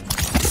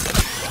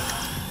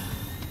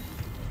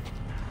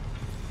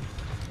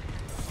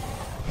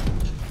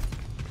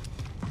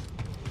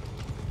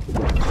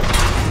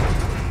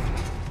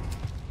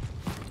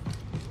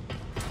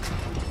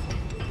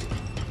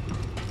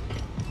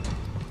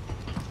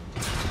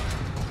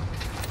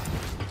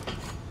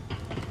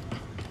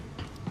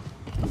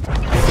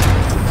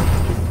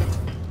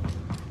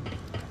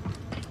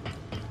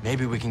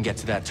 Maybe we can get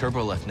to that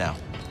turbo lift now.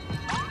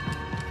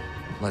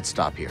 Let's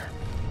stop here.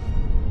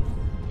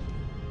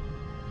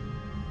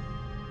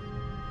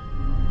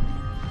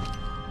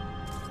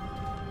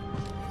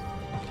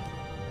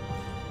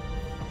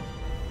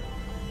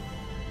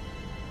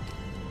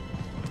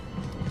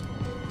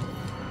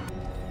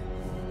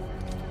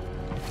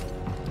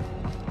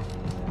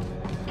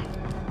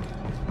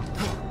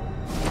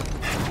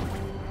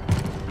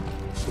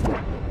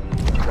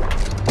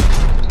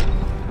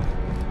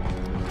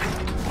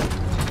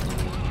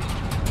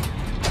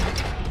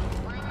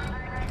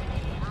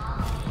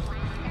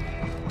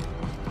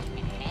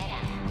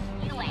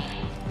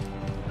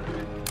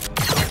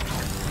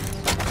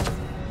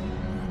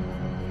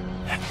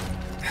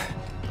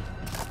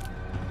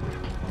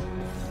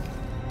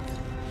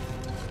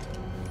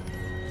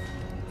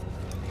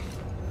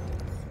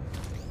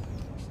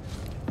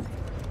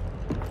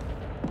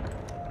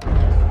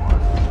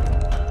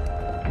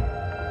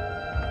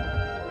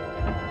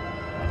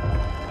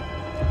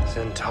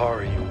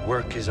 Centauri, your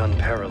work is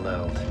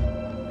unparalleled.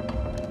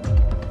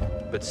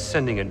 But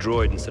sending a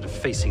droid instead of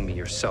facing me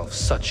yourself,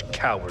 such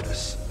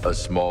cowardice. A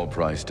small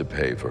price to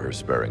pay for her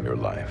sparing your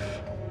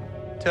life.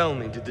 Tell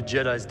me, did the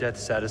Jedi's death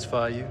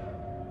satisfy you?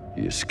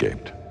 He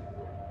escaped.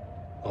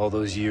 All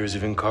those years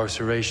of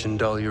incarceration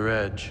dull your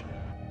edge.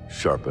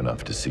 Sharp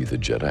enough to see the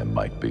Jedi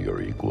might be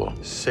your equal.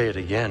 Say it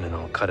again and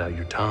I'll cut out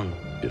your tongue.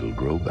 It'll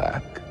grow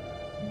back.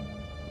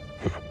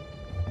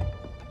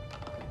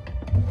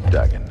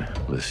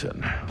 Dagan,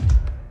 listen.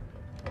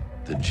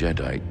 The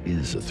Jedi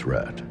is a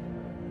threat.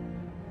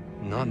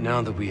 Not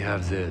now that we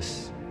have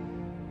this.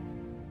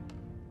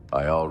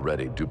 I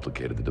already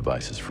duplicated the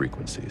device's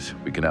frequencies.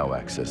 We can now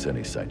access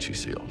any site she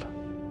sealed.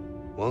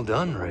 Well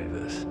done,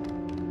 Ravis.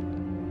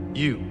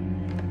 You,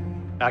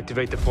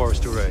 activate the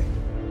forest array.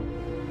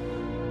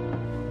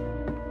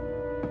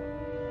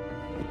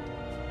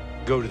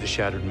 Go to the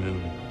Shattered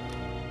Moon.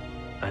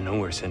 I know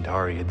where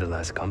Centauri hid the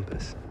last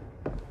compass.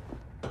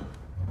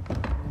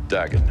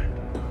 Dagan.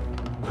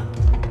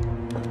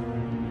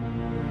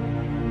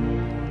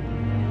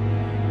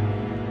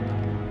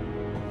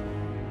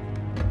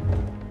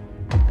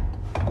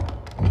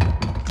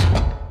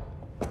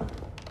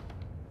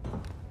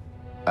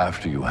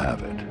 After you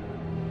have it,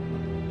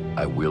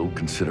 I will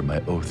consider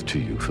my oath to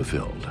you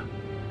fulfilled.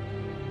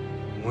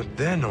 What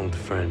then, old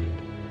friend?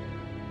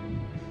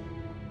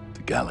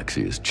 The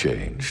galaxy has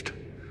changed.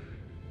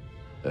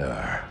 There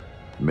are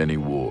many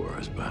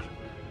wars, but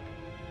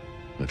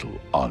little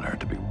honor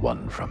to be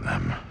won from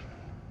them.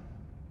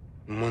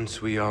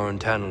 Once we are on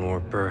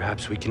Tanalorr,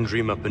 perhaps we can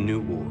dream up a new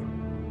war.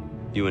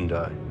 You and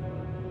I.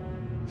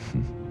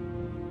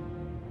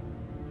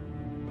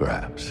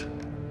 Perhaps.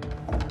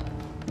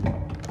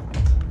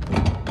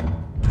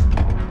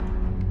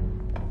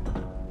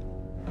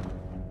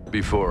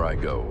 Before I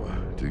go,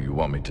 do you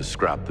want me to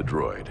scrap the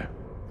droid?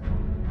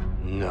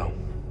 No.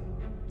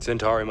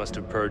 Centauri must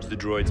have purged the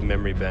droid's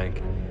memory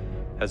bank.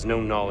 Has no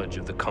knowledge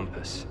of the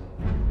compass.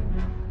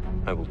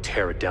 I will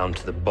tear it down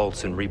to the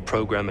bolts and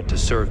reprogram it to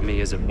serve me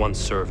as it once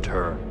served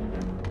her.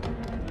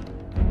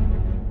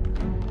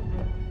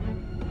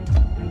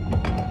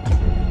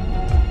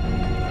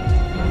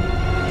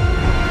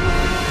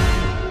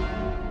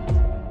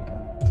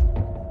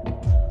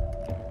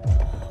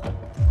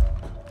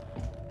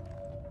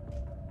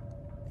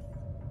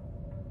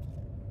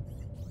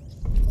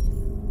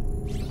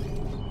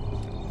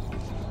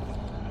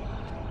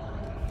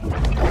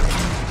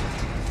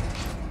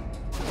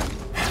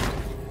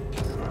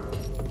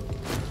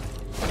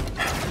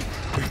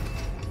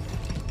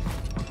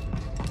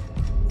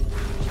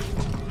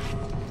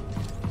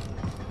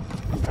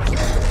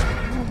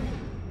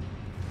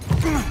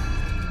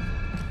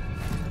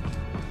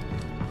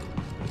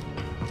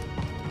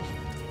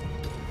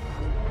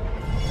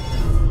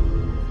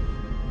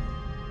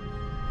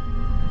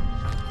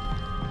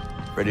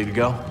 Ready to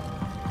go?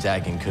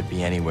 Dagon could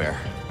be anywhere.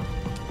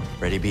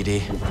 Ready,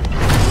 BD?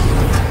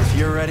 If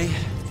you're ready,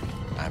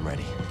 I'm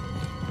ready.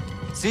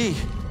 Z!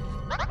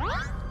 All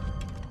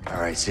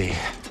right, Z.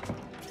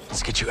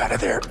 Let's get you out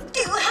of there.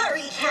 Do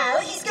hurry, Cal.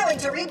 He's going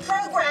to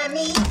reprogram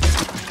me.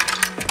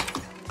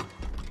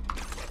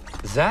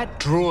 That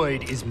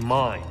droid is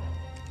mine.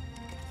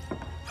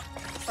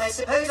 I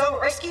suppose I'll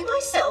rescue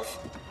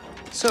myself.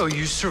 So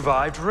you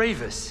survived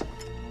Ravis.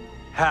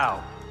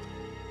 How?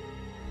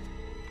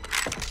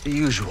 The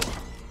usual.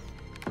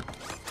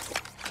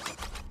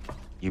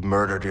 You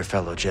murdered your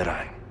fellow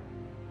Jedi.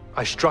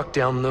 I struck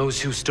down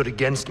those who stood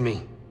against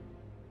me.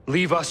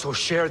 Leave us or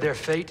share their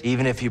fate?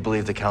 Even if you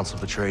believe the Council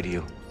betrayed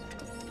you,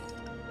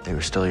 they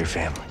were still your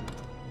family.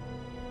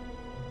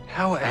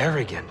 How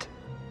arrogant.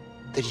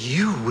 That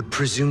you would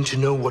presume to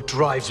know what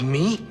drives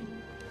me?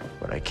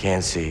 What I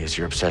can see is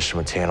your obsession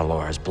with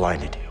Tanalorr has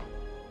blinded you.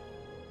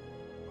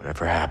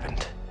 Whatever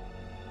happened,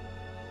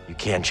 you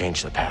can't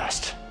change the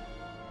past.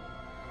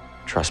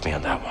 Trust me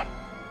on that one.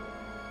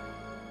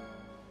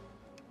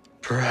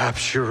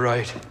 Perhaps you're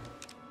right.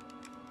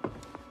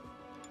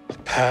 The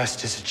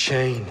past is a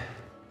chain.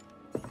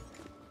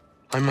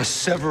 I must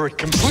sever it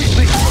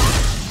completely.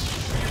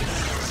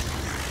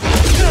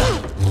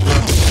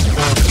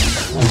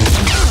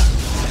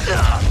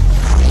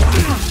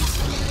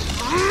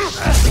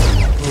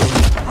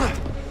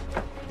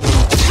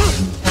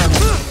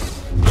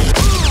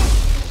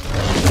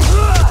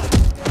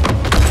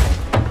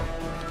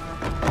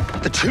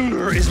 The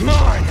tuner is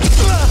mine!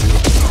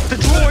 The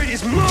droid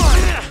is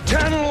mine!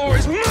 Tanalorr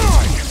is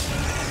mine!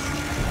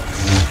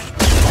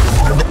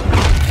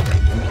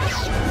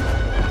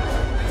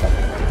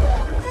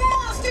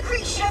 Master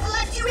Creed should have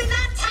left you in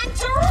that tank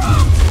to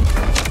rot!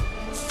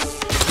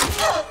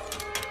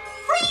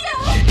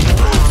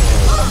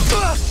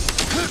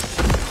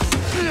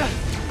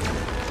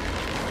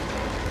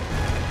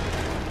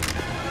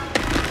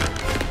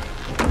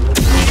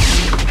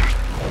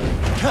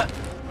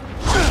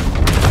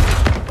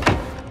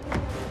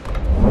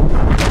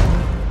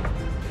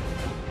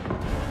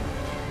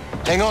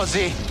 Hang on,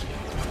 Z.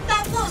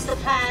 That was the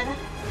plan.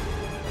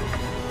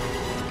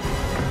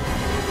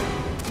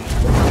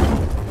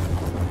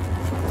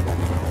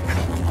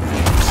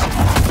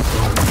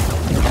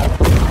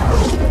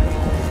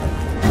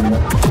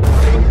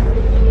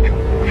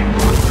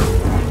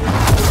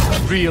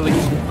 Really?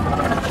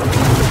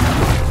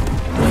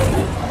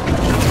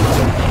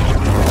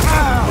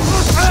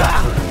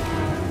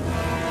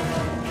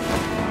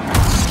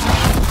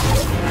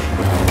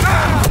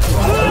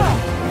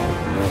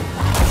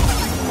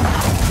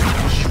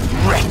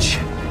 Wretch!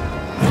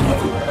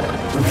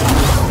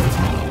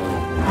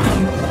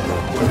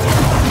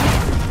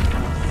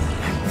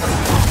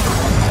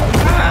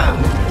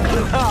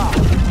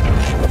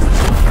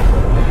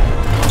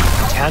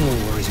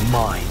 Tanalorr is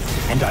mine,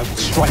 and I will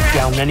strike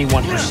down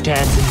anyone who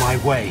stands in my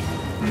way.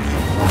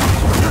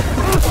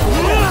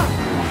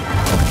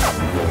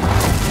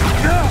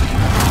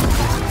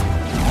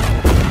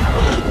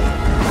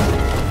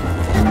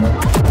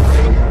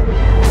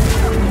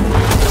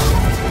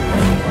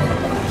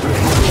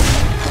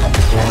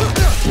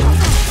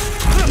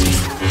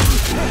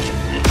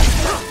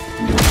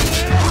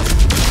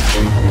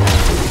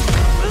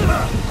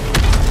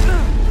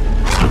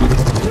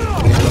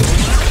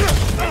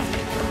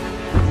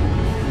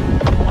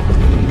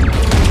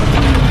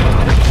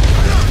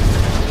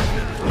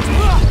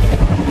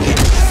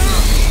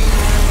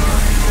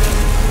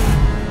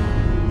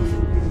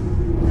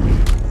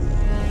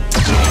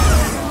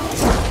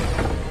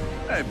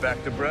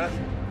 Back to breath.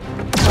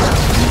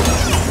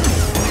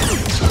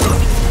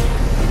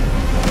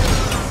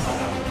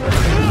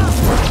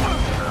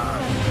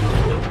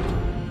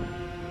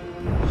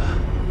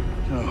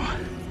 So,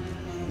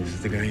 this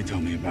is the guy you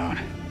told me about.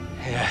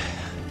 Yeah.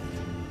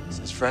 It's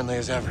as friendly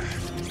as ever.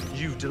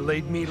 You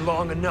delayed me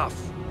long enough.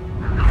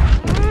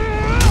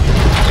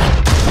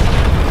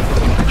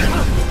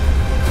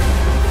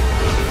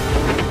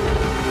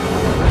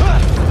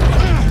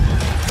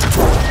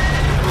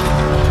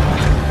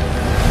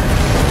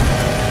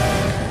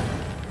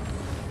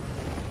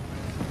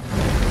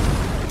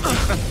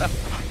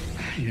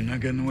 You're not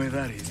getting away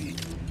that easy.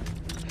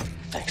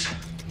 Thanks.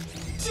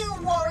 Two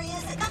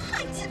warriors at the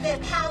height of their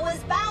powers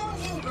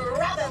bound in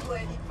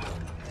brotherhood.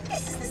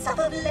 This is the stuff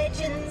of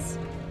legends.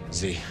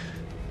 Z.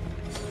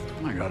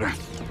 I got her.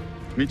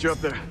 Meet you up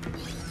there.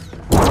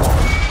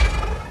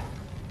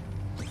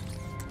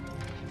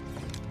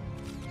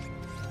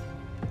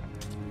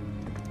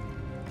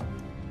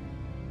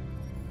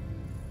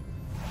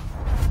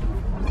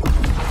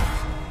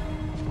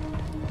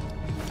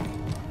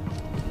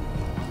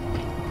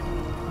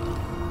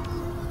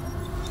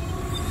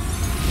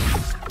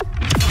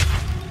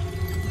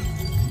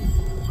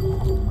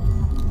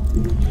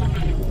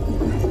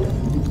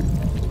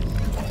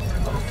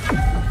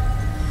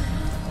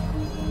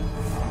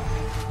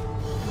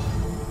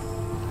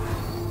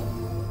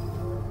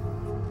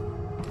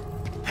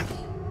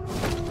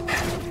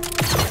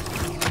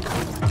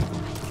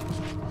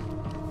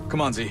 Come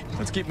on, Z.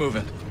 Let's keep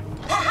moving.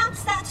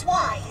 Perhaps that's It's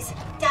wise.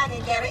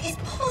 Daganera is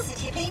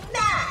positively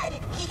mad.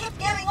 He kept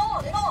going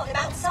on and on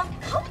about some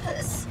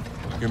compass.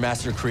 Your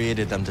master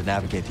created them to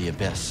navigate the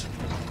Abyss.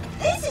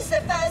 This is the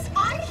first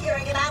I'm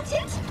hearing about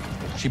it.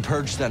 She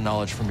purged that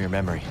knowledge from your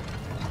memory.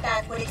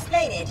 That would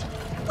explain it.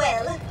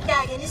 Well,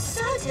 Dagan is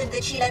certain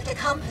that she left a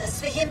compass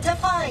for him to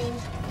find.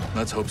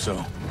 Let's hope so.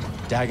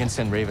 Dagan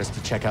sent Ravis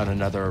to check out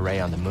another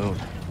array on the moon.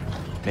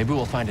 Maybe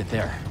we'll find it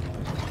there.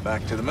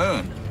 Back to the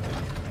moon.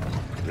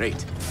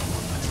 Great.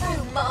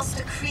 Oh,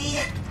 Master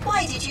Kree,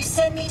 why did you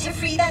send me to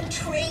free that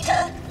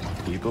traitor?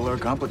 People are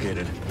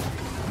complicated.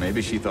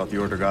 Maybe she thought the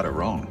Order got it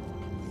wrong.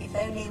 If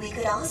only we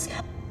could ask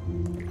her.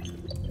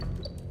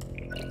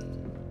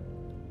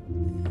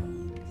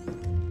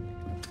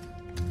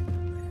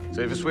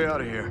 Safest way out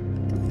of here.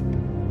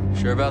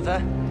 Sure about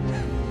that?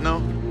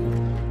 No.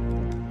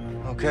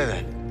 Okay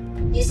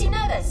then. You seem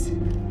nervous.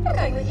 I'm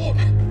going with him.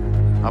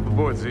 Hop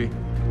aboard, Z.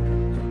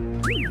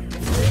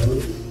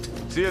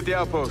 See you at the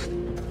outpost.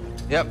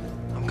 Yep,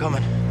 I'm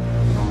coming.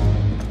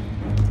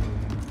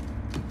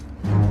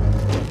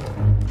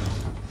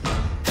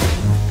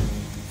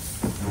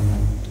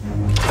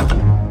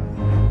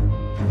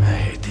 I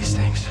hate these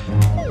things.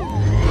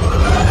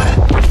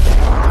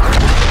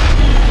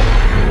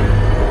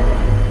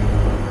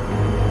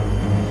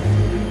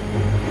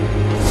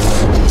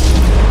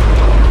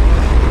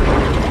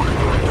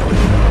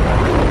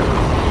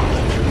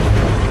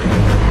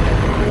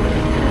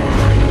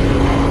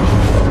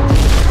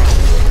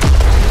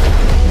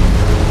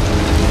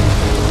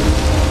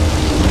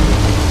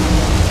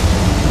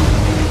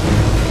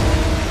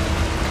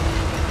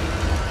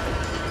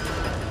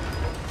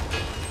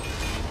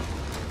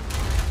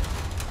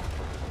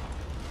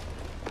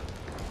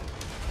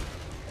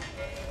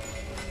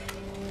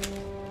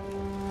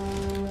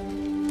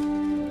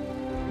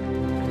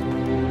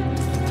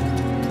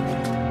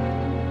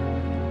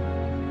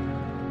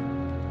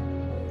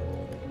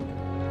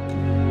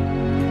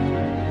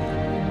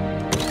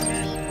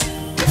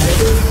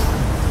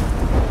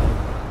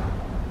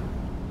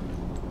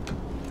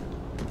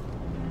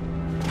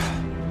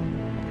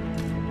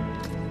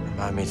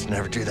 Remind me to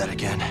never do that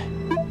again.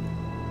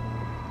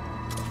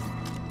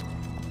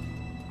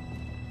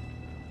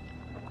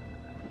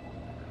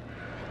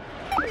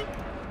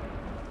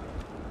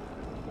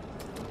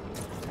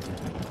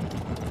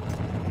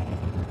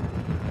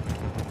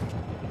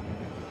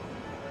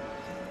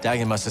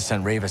 Dagan must have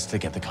sent Ravis to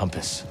get the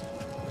compass.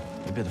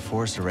 Maybe the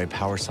forest array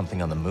powers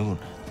something on the moon.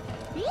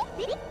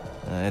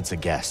 It's a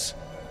guess.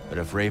 But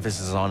if Ravis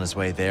is on his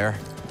way there,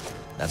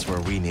 that's where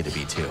we need to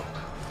be too.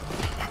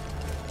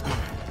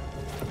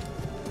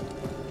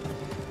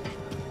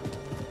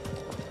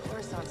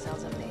 Coruscant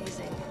sounds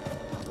amazing.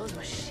 All those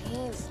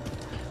machines.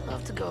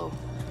 Love to go.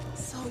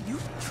 So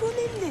you've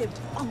truly lived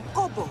on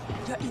Kobo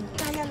your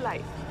entire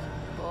life?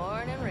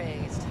 Born and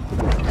raised.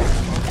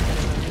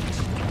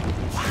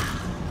 Wow!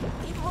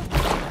 It was a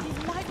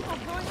delightful